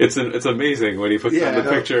 J-O-C-K. It's amazing when he puts Yeah, on the I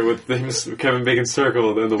know. picture with Kevin Bacon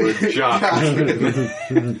circled and the word Jacques.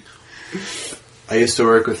 I used to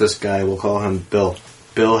work with this guy. We'll call him Bill.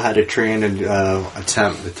 Bill had to train a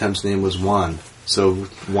temp. The temp's name was Juan. So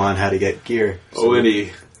Juan had to get gear. So,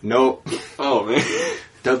 O-N-E. Nope. Oh man.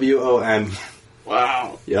 W-O-N.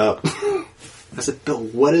 Wow. Yup. I said, Bill,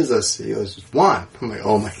 what is this? He goes, Juan. I'm like,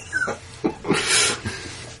 oh my god.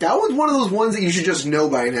 That was one of those ones that you should just know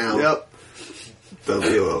by now. Yep.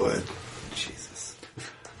 W-O-N. Jesus.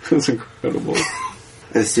 That's incredible.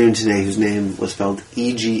 A student today whose name was spelled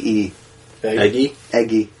E-G-E. Eggy?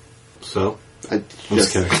 Eggy. So? I I'm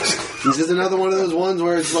just kidding. This is another one of those ones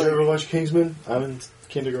where it's Did you like, ever watch Kingsman? I'm in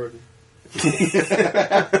kindergarten.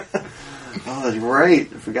 oh, that's right.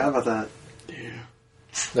 I forgot about that.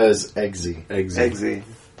 That is Eggsy. Eggsy.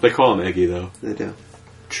 They call him Eggy though. They do.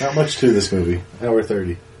 Not much to this movie. Hour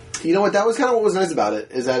 30. You know what? That was kind of what was nice about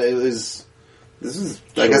it, is that it was... This is,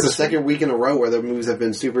 I guess, the second week in a row where the movies have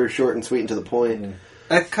been super short and sweet and to the point.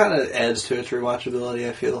 That kind of adds to its rewatchability,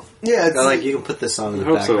 I feel. Yeah, it's... Like, you can put this on in I the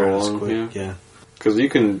hope so, background. Alan, It's quick. Yeah. Because you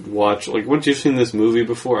can watch, like, once you've seen this movie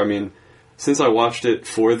before, I mean, since I watched it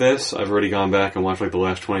for this, I've already gone back and watched, like, the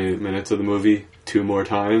last 20 minutes of the movie 2 more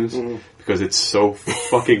times, because it's so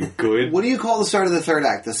fucking good. What do you call the start of the third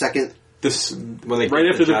act? The second... This, When they right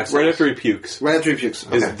get after the Jackson- right after he pukes, Right after he pukes.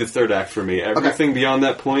 is Okay. the third act for me. Everything beyond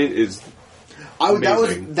that point is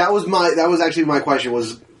amazing. that was actually my question,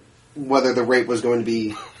 was whether the rape was going to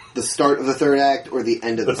be the start of the third act or the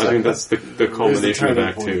end of the I second. think that's the culmination of turning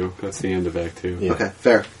Act point. 2. That's the end of Act 2. Yeah. Okay,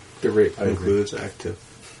 fair. The rape I agree. includes Act 2.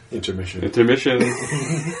 Intermission. Intermission,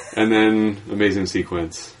 and then amazing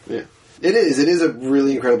sequence. Yeah, it is. It is a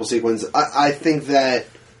really incredible sequence. I think that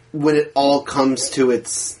when it all comes to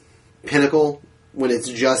its pinnacle, when it's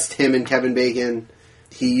just him and Kevin Bacon,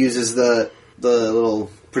 he uses the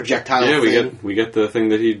little projectile. Yeah, thing. we get the thing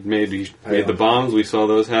that he made. He made the bombs. We saw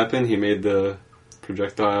those happen. He made the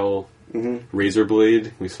projectile razor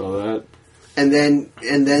blade. We saw that. and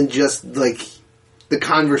then just like the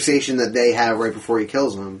conversation that they have right before he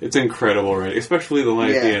kills him. It's incredible, right? Especially the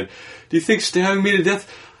line at the Yeah. end. Do you think stabbing me to death?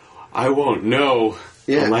 I won't know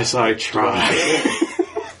Yeah. unless I try.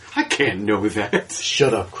 I can't know that.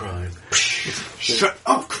 Shut up, crime. Shut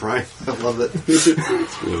up, crime. I love it.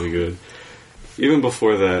 It's really good. Even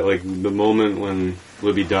before that, like the moment when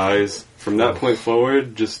Libby dies, from that point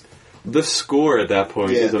forward, just the score at that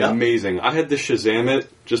point is Yeah. amazing. I had to Shazam it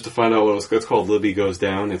just to find out what it was. It's called Libby Goes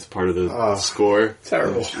Down. It's part of the score.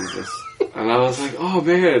 Terrible. And I was like, oh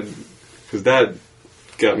man, because that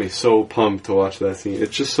got me so pumped to watch that scene.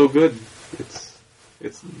 It's just so good.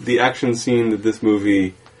 It's the action scene that this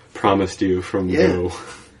movie promised you from Yeah. go.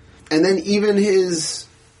 And then even his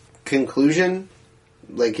conclusion,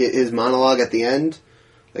 like his monologue at the end,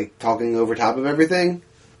 like talking over top of everything,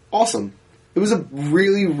 awesome. It was a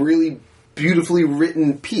really, really beautifully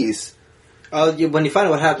written piece. When you find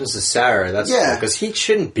out what happens to Sarah, that's Yeah. because he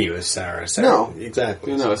shouldn't be with Sarah. No.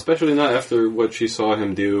 Exactly. You know, especially not after what she saw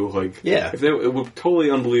him do. Like, Yeah. it would be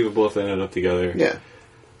totally unbelievable if they ended up together. Yeah.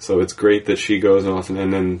 So it's great that she goes off,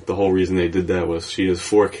 and then the whole reason they did that was she has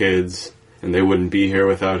 4 kids, and they wouldn't be here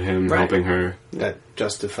without him Right. helping her. That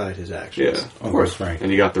justified his actions. Yeah, Of course, Frank.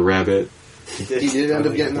 and you got the rabbit. He did end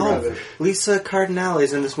up getting the rabbit. Lisa Cardinale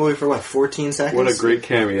is in this movie for what, 14 seconds? What a great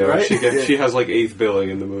cameo! Right? She has like 8th billing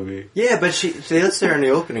in the movie. Yeah, but she lists there in the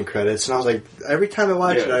opening credits, and I was like, every time I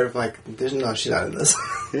watch it, Yeah. I'm like, she's not in this.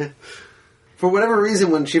 For whatever reason,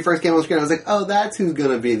 when she first came on screen, I was like, oh, that's who's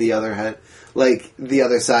going to be the other head. Like, the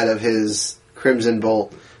other side of his Crimson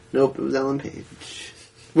Bolt. Nope, it was Ellen Page.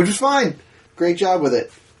 Which was fine. Great job with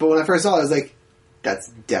it. But when I first saw it, I was like, that's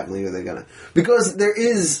definitely who they're going to... Because there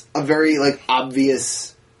is a very, like,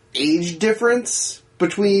 obvious age difference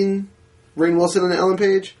between Rainn Wilson and Ellen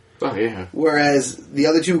Page. Oh yeah, Whereas the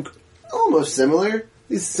other two, almost similar. At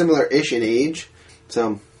least similar-ish in age.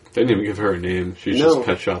 So, they didn't even give her a name. She's no. just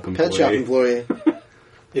pet shop employee. Pet shop employee.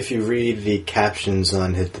 If you read the captions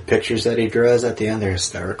on the pictures that he draws at the end, they're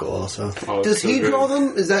hysterical also. Oh, it's Does so he good. draw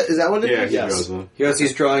them? Is that what it Yeah, is? he draws them.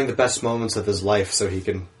 He's drawing the best moments of his life so he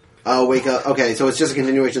can... Oh, wake up. Okay, so it's just a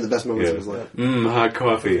continuation of the best moments Yeah. of his life. Hot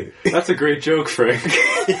coffee. That's a great joke, Frank.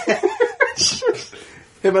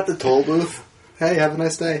 Hey, about the toll booth. Hey, have a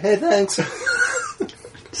nice day. Hey, thanks.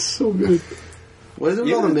 So good. What is it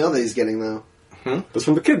with all the mail that he's getting, though? That's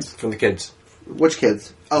from the kids. From the kids. Which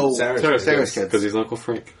kids? Oh, Sarah's Sarah's kids. Because he's Uncle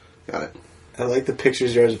Frank. Got it. I like the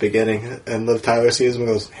pictures yours at the beginning, and Liv Tyler sees him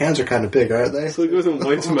and goes, hands are kind of big, aren't they? So he goes and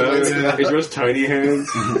lights him out. He draws tiny hands.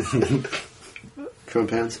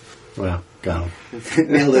 Trump hands. Well, got him.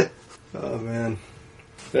 Nailed it. Oh, man.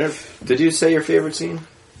 Did you say your favorite scene?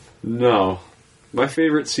 No. My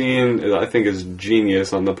favorite scene, I think, is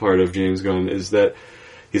genius on the part of James Gunn, is that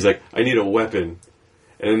he's like, I need a weapon.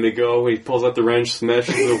 And then they go, he pulls out the wrench,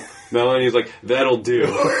 smashes the melon, and he's like, that'll do.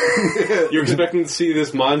 You're expecting to see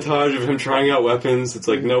this montage of him trying out weapons. It's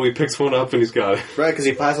like, no, he picks one up and he's got it. Right, because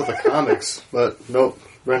he buys all the comics, but nope,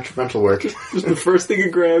 rental work. Just the first thing he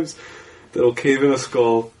grabs that'll cave in a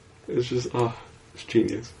skull. It's just, it's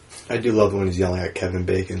genius. I do love when he's yelling at Kevin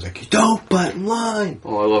Bacon. He's like, you don't butt in line.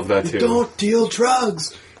 Oh, I love that too. You don't deal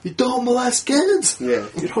drugs. You don't molest kids. Yeah.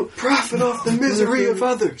 You don't profit off the misery of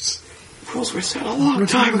others. Rules were set a long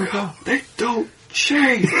time ago. They don't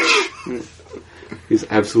change. He's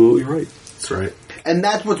absolutely right. That's right. And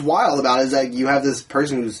that's what's wild about it, is that you have this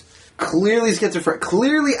person who's clearly schizophrenic,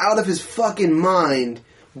 clearly out of his fucking mind,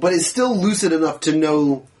 but is still lucid enough to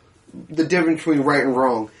know the difference between right and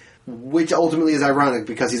wrong, which ultimately is ironic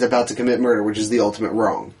because he's about to commit murder, which is the ultimate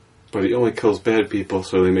wrong. But he only kills bad people,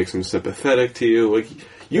 so they makes him sympathetic to you. Like,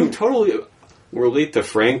 you totally relate to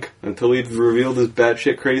Frank until he revealed his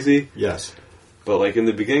batshit crazy. Yes. But, like, in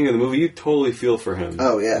the beginning of the movie, you totally feel for him.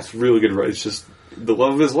 Oh, yeah. It's really good. It's just, the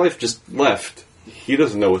love of his life just left. He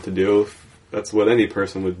doesn't know what to do. That's what any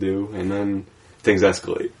person would do. And then things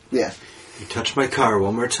escalate. Yeah. You touch my car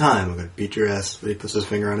one more time, I'm going to beat your ass. He puts his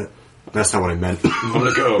finger on it. That's not what I meant. I'm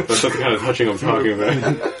gonna go. That's not the kind of touching I'm talking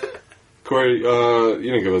about. Corey, you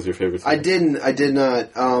didn't give us your favorite scene. I did not.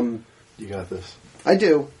 You got this. I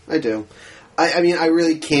do. I mean, I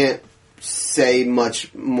really can't say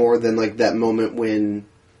much more than like that moment when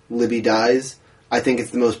Libby dies. I think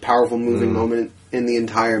it's the most powerful, moving moment in the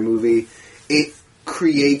entire movie. It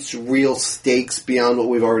creates real stakes beyond what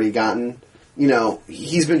we've already gotten. You know,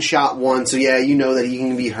 he's been shot once, so yeah, you know that he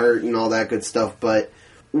can be hurt and all that good stuff, but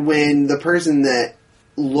when the person that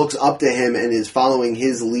looks up to him and is following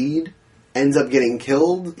his lead ends up getting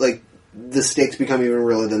killed, like, the stakes become even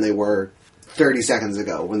realer than they were 30 seconds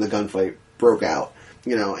ago when the gunfight broke out.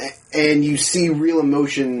 You know, and you see real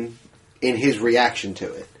emotion in his reaction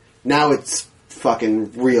to it. Now it's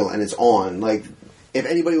fucking real and it's on. Like, if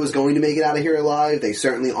anybody was going to make it out of here alive, they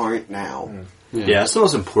certainly aren't now. Yeah, it's the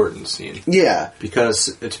most important scene. Yeah.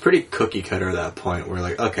 Because it's pretty cookie cutter at that point where,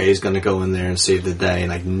 like, okay, he's going to go in there and save the day and,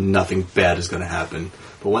 like, nothing bad is going to happen.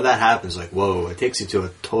 But when that happens, like, whoa, it takes you to a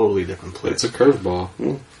totally different place. It's a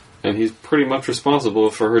curveball. And he's pretty much responsible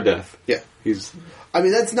for her death. Yeah. He's... I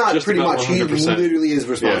mean, that's not Just pretty about much. He 100%. literally is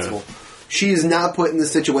responsible. Yeah. She is not put in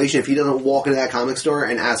this situation if he doesn't walk into that comic store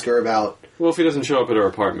and ask her about Well, if he doesn't show up at her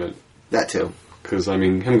apartment. that too. Because, I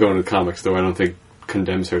mean, him going to the comic store, I don't think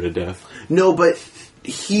condemns her to death. No, but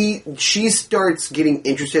she starts getting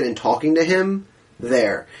interested in talking to him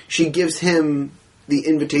there. She gives him the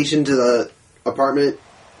invitation to the apartment,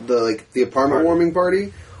 the apartment warming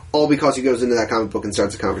party, all because he goes into that comic book and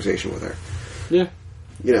starts a conversation with her. Yeah.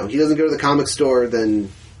 You know, he doesn't go to the comic store,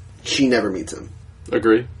 then she never meets him.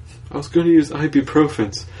 Agree. I was going to use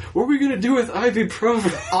ibuprofens. What are we going to do with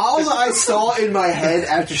ibuprofen? All I saw in my head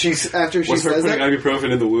after she Was says her putting that,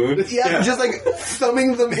 ibuprofen in the wound? yeah, just like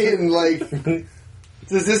thumbing them in, like,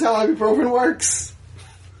 is this how ibuprofen works?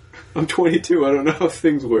 I'm 22. I don't know how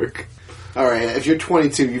things work. All right, if you're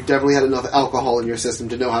 22, you've definitely had enough alcohol in your system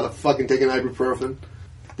to know how to fucking take an ibuprofen.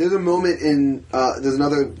 There's a moment in there's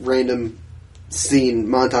another random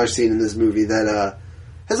montage scene in this movie that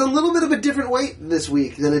has a little bit of a different weight this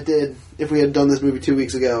week than it did if we had done this movie 2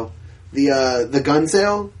 weeks ago. The gun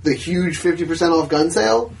sale, the huge 50% off gun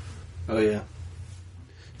sale. Oh, yeah.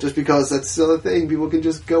 Just because that's still a thing, people can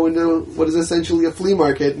just go into what is essentially a flea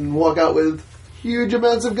market and walk out with huge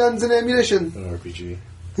amounts of guns and ammunition. An RPG.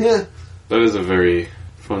 Yeah. That is a very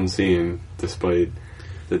fun scene, despite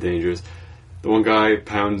the dangers. The one guy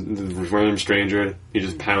pounds, the random stranger, he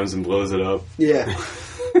just pounds and blows it up. Yeah.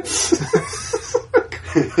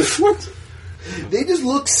 What? They just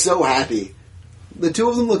look so happy. The two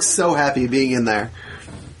of them look so happy being in there.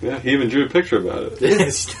 Yeah, he even drew a picture about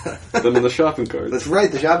it. Them in the shopping cart. That's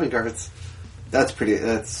right, the shopping carts. That's pretty.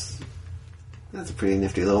 That's a pretty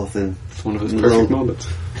nifty little thing. It's one of his perfect Little- moments.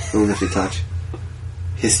 Little nifty touch.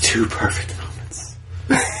 His two perfect moments.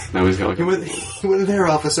 Now he's got like He went there,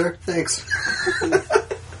 officer. Thanks.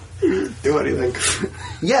 Do anything.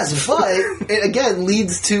 Yes, but it again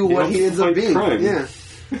leads to what don't he ends up fight being. crime. Yeah.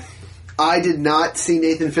 I did not see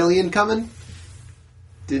Nathan Fillion coming.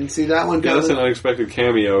 Didn't see that one Yeah, coming. that's an unexpected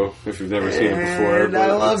cameo if you've never seen it before. And I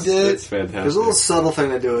but loved it's- it. It's fantastic. There's a little subtle thing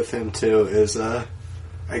to do with him, too, is, I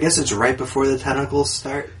guess it's right before the tentacles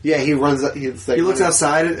start. Yeah, he runs. He's like, He looks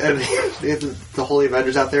outside and the Holy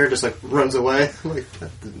Avengers out there just, like, runs away. I'm like,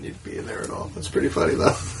 that didn't need to be in there at all. That's pretty funny,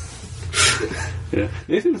 though. Yeah,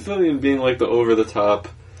 Nathan Fillion being like the over-the-top,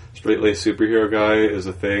 straight-laced superhero guy is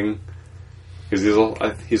a thing.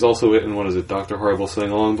 Because he's also in, what is it, Dr. Horrible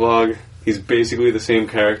Sing-Along blog. He's basically the same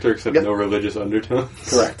character except Yep. no religious undertones.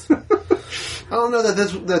 Correct. I don't know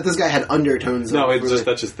that this guy had undertones. No, of it's just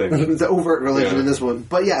that's his thing. the overt religion Yeah. in this one.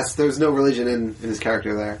 But yes, there's no religion in his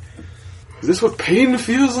character there. Is this what pain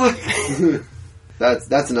feels like?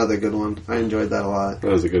 That's another good one. I enjoyed that a lot.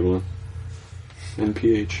 That was a good one.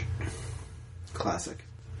 NPH. Classic.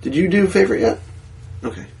 Did you do favorite yet?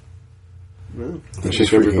 Okay. No. She's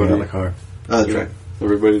think freaking out in the everybody, car. Oh, that's right.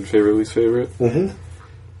 everybody did favorite, least favorite? Mm-hmm.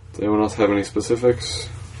 Does anyone else have any specifics?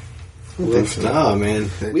 No, man.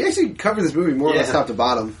 We actually covered this movie more or less Yeah. top to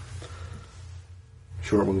bottom.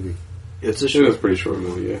 Short movie. It's a It was a short... pretty short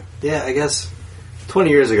movie, yeah. Yeah, I guess 20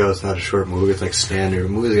 years ago it's not a short movie. It's like standard.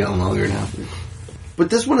 Movies are getting longer now. But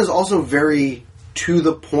this one is also very to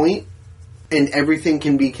the point, and everything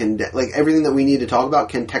can be condensed. Like, everything that we need to talk about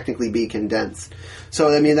can technically be condensed.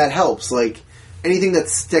 So, I mean, that helps. Like, anything that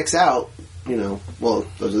sticks out, you know, well,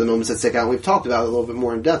 those are the moments that stick out, and we've talked about it a little bit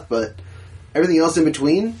more in depth, but everything else in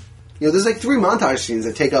between, you know, there's like 3 montage scenes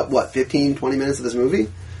that take up, 15, 20 minutes of this movie?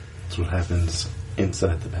 That's what happens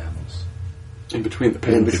inside the panels. In between the In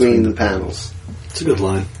panels. between the panels. It's a good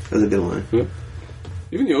line. That's a good line. Yep.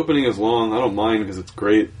 Even the opening is long. I don't mind because it's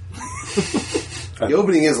great. The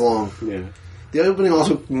opening is long. Yeah. The opening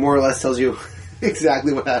also more or less tells you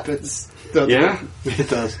exactly what happens. Yeah? It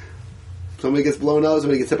does. Somebody gets blown up,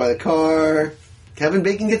 somebody gets hit by the car. Kevin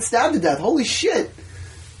Bacon gets stabbed to death. Holy shit.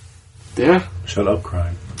 Yeah. Shut up,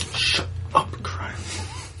 crime. Shut up, crime.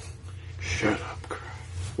 Shut up, crime.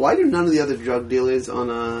 Why do none of the other drug dealers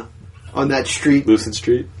on that street... Lucid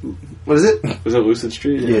Street? What is it? Was that Lucid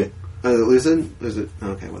Street? Yeah. Is it Lucid? Is it...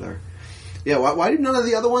 Okay, whatever. Yeah, why do none of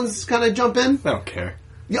the other ones kind of jump in? I don't care.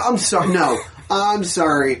 Yeah, I'm sorry. No. I'm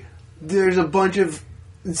sorry. There's a bunch of...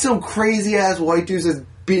 Some crazy-ass white dudes that's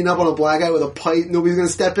beating up on a black guy with a pipe. Nobody's going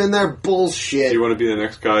to step in there? Bullshit. Do you want to be the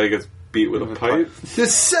next guy who gets beat with a pipe?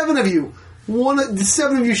 There's 7 of you. The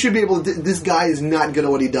 7 of you should be able to... This guy is not good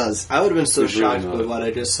at what he does. I would have been so He's really shocked not. with what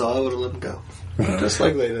I just saw. I would have let him go. Just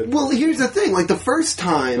like they did. Well, here's the thing. Like, the first He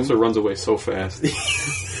time... also runs away so fast.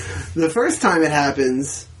 The first time it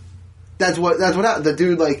happens, that's what happened. The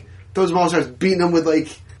dude, like, throws him off, starts beating him with,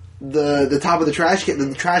 like, the top of the trash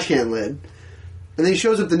can lid. And then he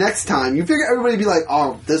shows up the next time. You figure everybody would be like,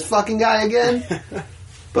 oh, this fucking guy again?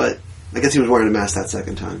 But I guess he was wearing a mask that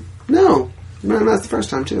second time. No. He was wearing a mask the first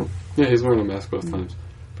time, too. Yeah, he's wearing a mask both times.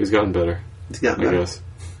 But he's gotten better, He's gotten I better. guess.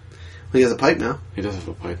 Well, he has a pipe now. He does have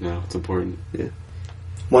a pipe now. It's important. Yeah.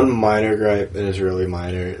 One minor gripe, and it's really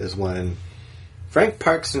minor, is when Frank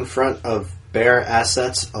parks in front of Bear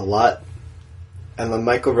Assets a lot, and then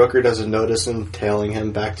Michael Rooker doesn't notice him tailing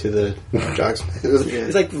him back to the jogs.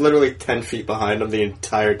 He's like literally 10 feet behind him the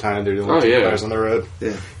entire time they're doing two cars on the road.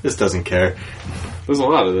 Yeah. Just doesn't care. There's a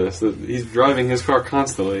lot of this. He's driving his car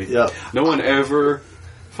constantly. Yep. No one ever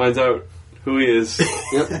finds out who he is.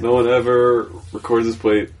 Yep. No one ever records his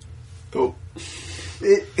plate. Oh.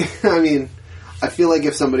 I mean, I feel like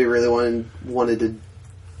if somebody really wanted to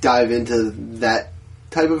dive into that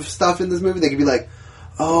type of stuff in this movie, they could be like,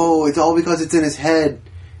 oh, it's all because it's in his head,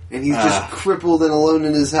 and he's just crippled and alone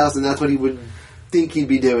in his house, and that's what he would think he'd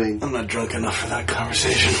be doing. I'm not drunk enough for that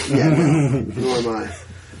conversation. Yeah, nor am I.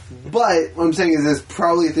 But what I'm saying is there's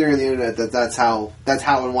probably a theory on the internet that that's how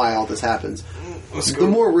and why all this happens. The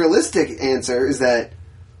more realistic answer is that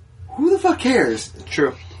who the fuck cares?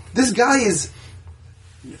 True. This guy is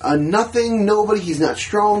a nothing, nobody. He's not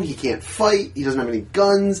strong. He can't fight. He doesn't have any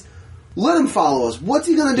guns. Let him follow us. What's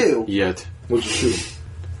he gonna do? Yet. Which is true.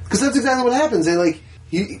 Because that's exactly what happens. They like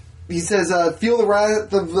he says, "Feel the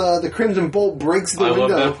wrath of the Crimson Bolt breaks the I window."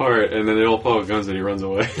 love that part, and then they all pull out guns and he runs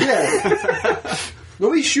away. Yeah.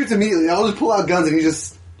 Nobody shoots immediately. They all just pull out guns and he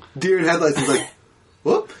just deer in headlights. And he's like,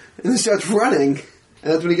 whoop, and then starts running,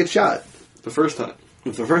 and that's when he gets shot. The first time.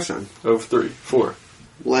 It's the first time. Of 3, 4.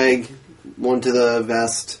 Leg, one to the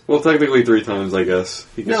vest. Well, technically 3 times, I guess.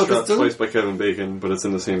 He gets No, shot that's twice by Kevin Bacon, but it's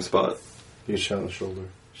in the same spot. He was shot in the shoulder.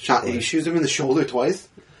 He shoots him in the shoulder twice.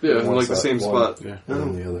 Yeah, in One like the side, same one, spot. Yeah, and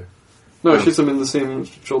then the other. No, he shoots him in the same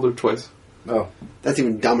shoulder twice. Oh. That's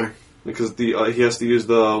even dumber. Because he has to use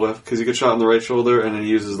the left, because he gets shot in the right shoulder, and then he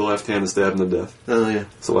uses the left hand to stab him to death. Oh yeah.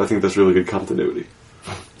 So I think that's really good continuity.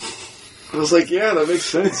 I was like, yeah, that makes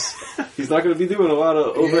sense. He's not going to be doing a lot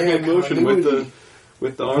of overhand motion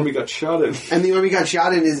with the arm he got shot in. And the arm he got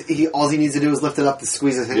shot in is all he needs to do is lift it up to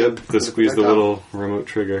squeeze his hand. Yep, to squeeze the little remote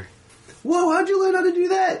trigger. Whoa! How'd you learn how to do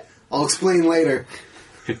that? I'll explain later.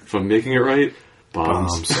 If I'm making it right,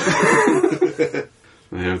 bombs.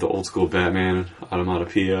 They have the old school Batman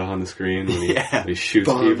onomatopoeia on the screen when he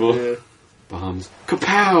shoots people. Yeah. Bombs.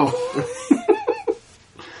 Kapow!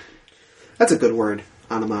 That's a good word.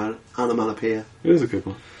 Onomatopoeia. It is a good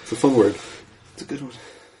one. It's a fun word. It's a good one.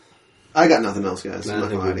 I got nothing else, guys. I'm not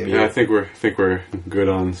gonna lie to you. Yeah, I think we're good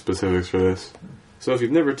on specifics for this. So if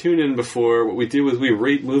you've never tuned in before, what we do is we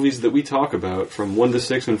rate movies that we talk about from 1 to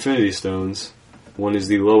 6 Infinity Stones. 1 is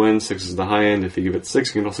the low end, 6 is the high end. If you give it 6,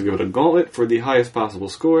 you can also give it a gauntlet for the highest possible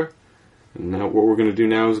score. And now what we're going to do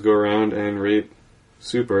now is go around and rate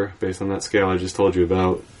Super based on that scale I just told you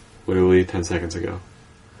about literally 10 seconds ago.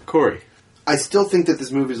 Corey. I still think that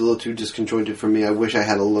this movie is a little too disconjointed for me. I wish I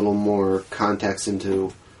had a little more context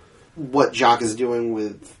into what Jacques is doing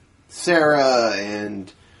with Sarah,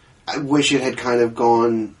 and I wish it had kind of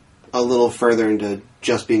gone a little further into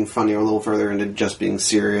just being funny or a little further into just being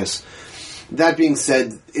serious. That being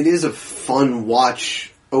said, it is a fun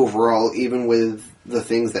watch overall, even with the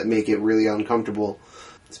things that make it really uncomfortable.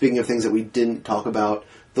 Speaking of things that we didn't talk about,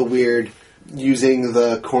 the weird using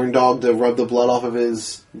the corn dog to rub the blood off of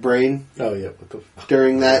his brain. Oh, yeah. What the fuck?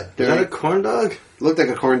 During that. Is that a corn dog? Looked like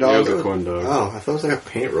a corn Yeah, dog. it was a corn dog. Oh, I thought it was like a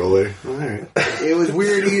paint roller. Alright. It was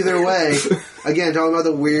weird either way. Again, talking about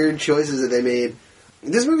the weird choices that they made.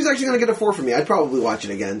 This movie's actually going to get a 4 for me. I'd probably watch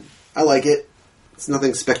it again. I like it. It's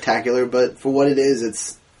nothing spectacular, but for what it is,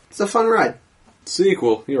 it's a fun ride.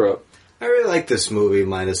 Sequel, you're up. I really like this movie,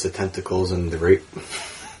 minus the tentacles and the rape.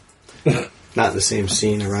 Not in the same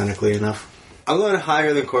scene, ironically enough. I'm going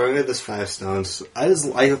higher than Corey. I'm going to this 5 stones.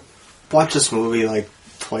 I watch this movie like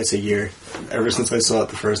twice a year, ever since I saw it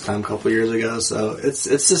the first time a couple years ago. So it's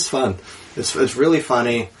just fun. It's really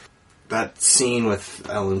funny. That scene with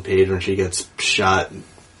Ellen Page when she gets shot and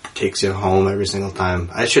takes you home every single time.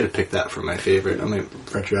 I should have picked that for my favorite. I might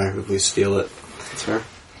retroactively steal it. That's fair.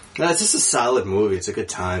 No, it's just a solid movie. It's a good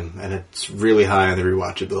time, and it's really high on the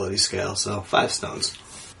rewatchability scale. So 5 stones.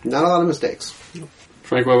 Not a lot of mistakes.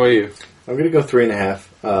 Frank, what about you? I'm going to go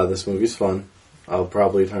 3.5. This movie's fun. I'll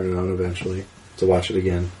probably turn it on eventually to watch it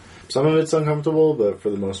again. Some of it's uncomfortable, but for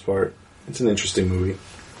the most part, it's an interesting movie.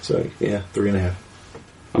 So, yeah, 3.5.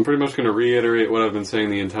 I'm pretty much going to reiterate what I've been saying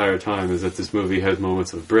the entire time, is that this movie has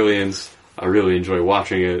moments of brilliance. I really enjoy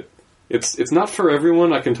watching it. It's not for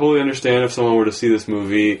everyone. I can totally understand if someone were to see this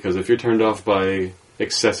movie, because if you're turned off by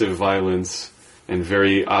excessive violence and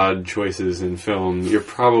very odd choices in film, you're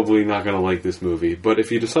probably not going to like this movie. But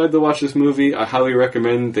if you decide to watch this movie, I highly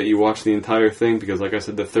recommend that you watch the entire thing, because like I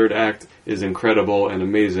said, the third act is incredible and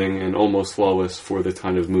amazing and almost flawless for the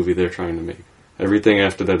kind of movie they're trying to make. Everything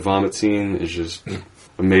after that vomit scene is just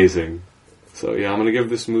amazing. So yeah, I'm going to give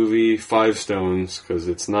this movie 5 stones, because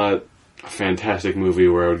it's not a fantastic movie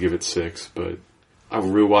where I would give it 6, but I'll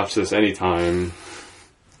rewatch this anytime.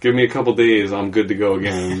 Give me a couple days, I'm good to go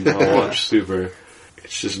again. I'll watch Super.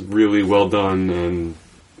 It's just really well done, and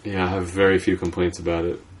yeah, I have very few complaints about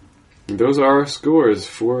it. And those are our scores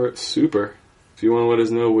for Super. If you want to let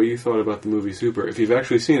us know what you thought about the movie Super, if you've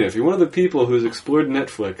actually seen it, if you're one of the people who's explored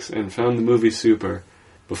Netflix and found the movie Super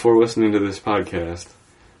before listening to this podcast,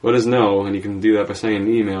 let us know, and you can do that by sending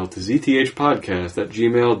an email to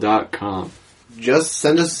zthpodcast@gmail.com. Just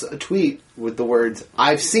send us a tweet with the words,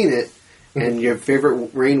 I've seen it, and your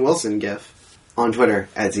favorite Rainn Wilson gif on Twitter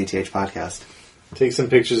 @ZTH Podcast. Take some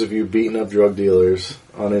pictures of you beating up drug dealers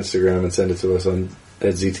on Instagram and send it to us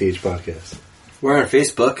at ZTH Podcast. We're on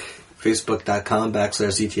Facebook,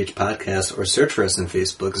 facebook.com/ZTH Podcast, or search for us on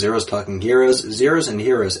Facebook, Zeros Talking Heroes. Zeros and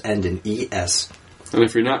Heroes end in ES. And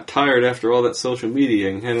if you're not tired after all that social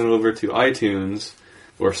media, head on over to iTunes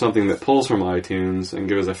or something that pulls from iTunes and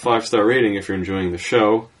give us a 5-star rating if you're enjoying the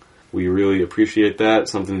show. We really appreciate that.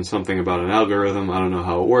 Something about an algorithm. I don't know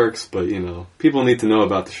how it works, but, people need to know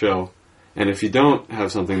about the show. And if you don't have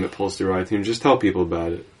something that pulls through iTunes, just tell people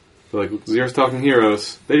about it. So like Zeros Talking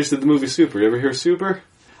Heroes, they just did the movie Super. You ever hear Super?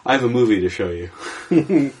 I have a movie to show you.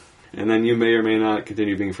 And then you may or may not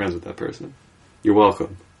continue being friends with that person. You're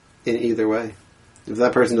welcome. In either way. If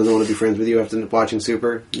that person doesn't want to be friends with you after watching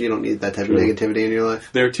Super, you don't need that type of negativity in your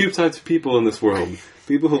life. There are 2 types of people in this world.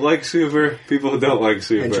 People who like Super, people who don't like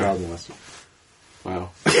Super. And child molester.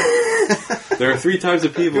 Wow. There are 3 types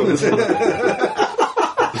of people in this world.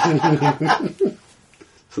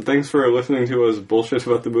 So thanks for listening to us bullshit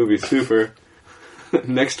about the movie Super.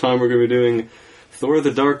 Next time we're going to be doing Thor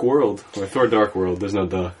the Dark World. Or Thor Dark World. There's no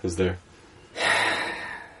duh, is there?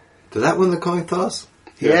 Did that win the coin toss?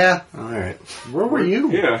 Yeah. Alright. Where were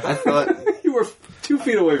you? Yeah. I thought... You were 2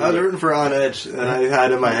 feet away I from was it. rooting for On Edge, and I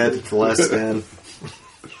had in my head The Last Stand.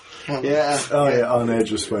 Yeah. Oh, yeah, On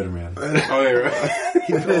Edge with Spider-Man. Oh, yeah,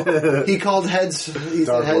 right. He called heads. He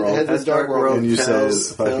Dark said World. heads was Dark World. And you Pills,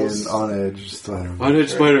 said fucking pills. On Edge Spider-Man. Why did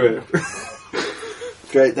Spider-Man?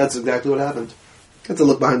 Great, that's exactly what happened. Got to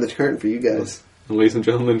look behind the curtain for you guys. Ladies and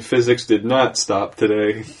gentlemen, physics did not stop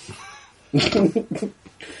today.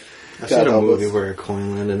 I've seen a movie where a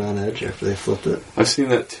coin landed on Edge after they flipped it. I've seen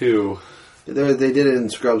that too. They did it in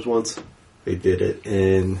Scrubs once. They did it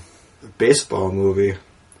in a baseball movie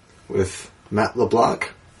with Matt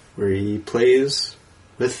LeBlanc, where he plays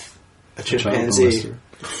with a chimpanzee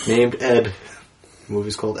named Ed. The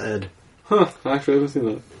movie's called Ed. Huh, actually I haven't seen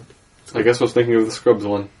that. I guess I was thinking of the Scrubs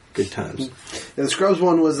one. Good times. Yeah, the Scrubs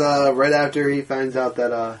one was right after he finds out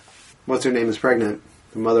that what's her name is pregnant,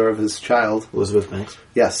 the mother of his child. Elizabeth Banks.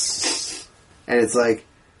 Yes, and it's like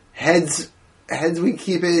heads we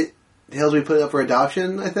keep it, tails we put it up for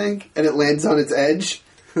adoption. I think, and it lands on its edge.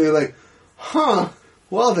 And they're like, huh.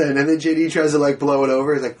 Well then, and then JD tries to blow it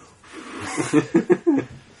over. He's like,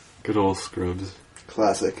 Good old Scrubs.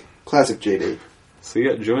 classic JD. So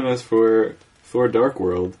yeah, join us for Thor Dark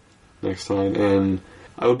World next time, and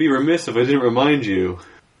I would be remiss if I didn't remind you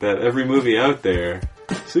that every movie out there,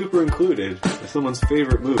 Super included, is someone's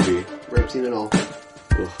favorite movie. Rape scene and all.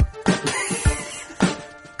 Ugh.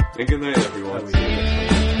 And good night, everyone.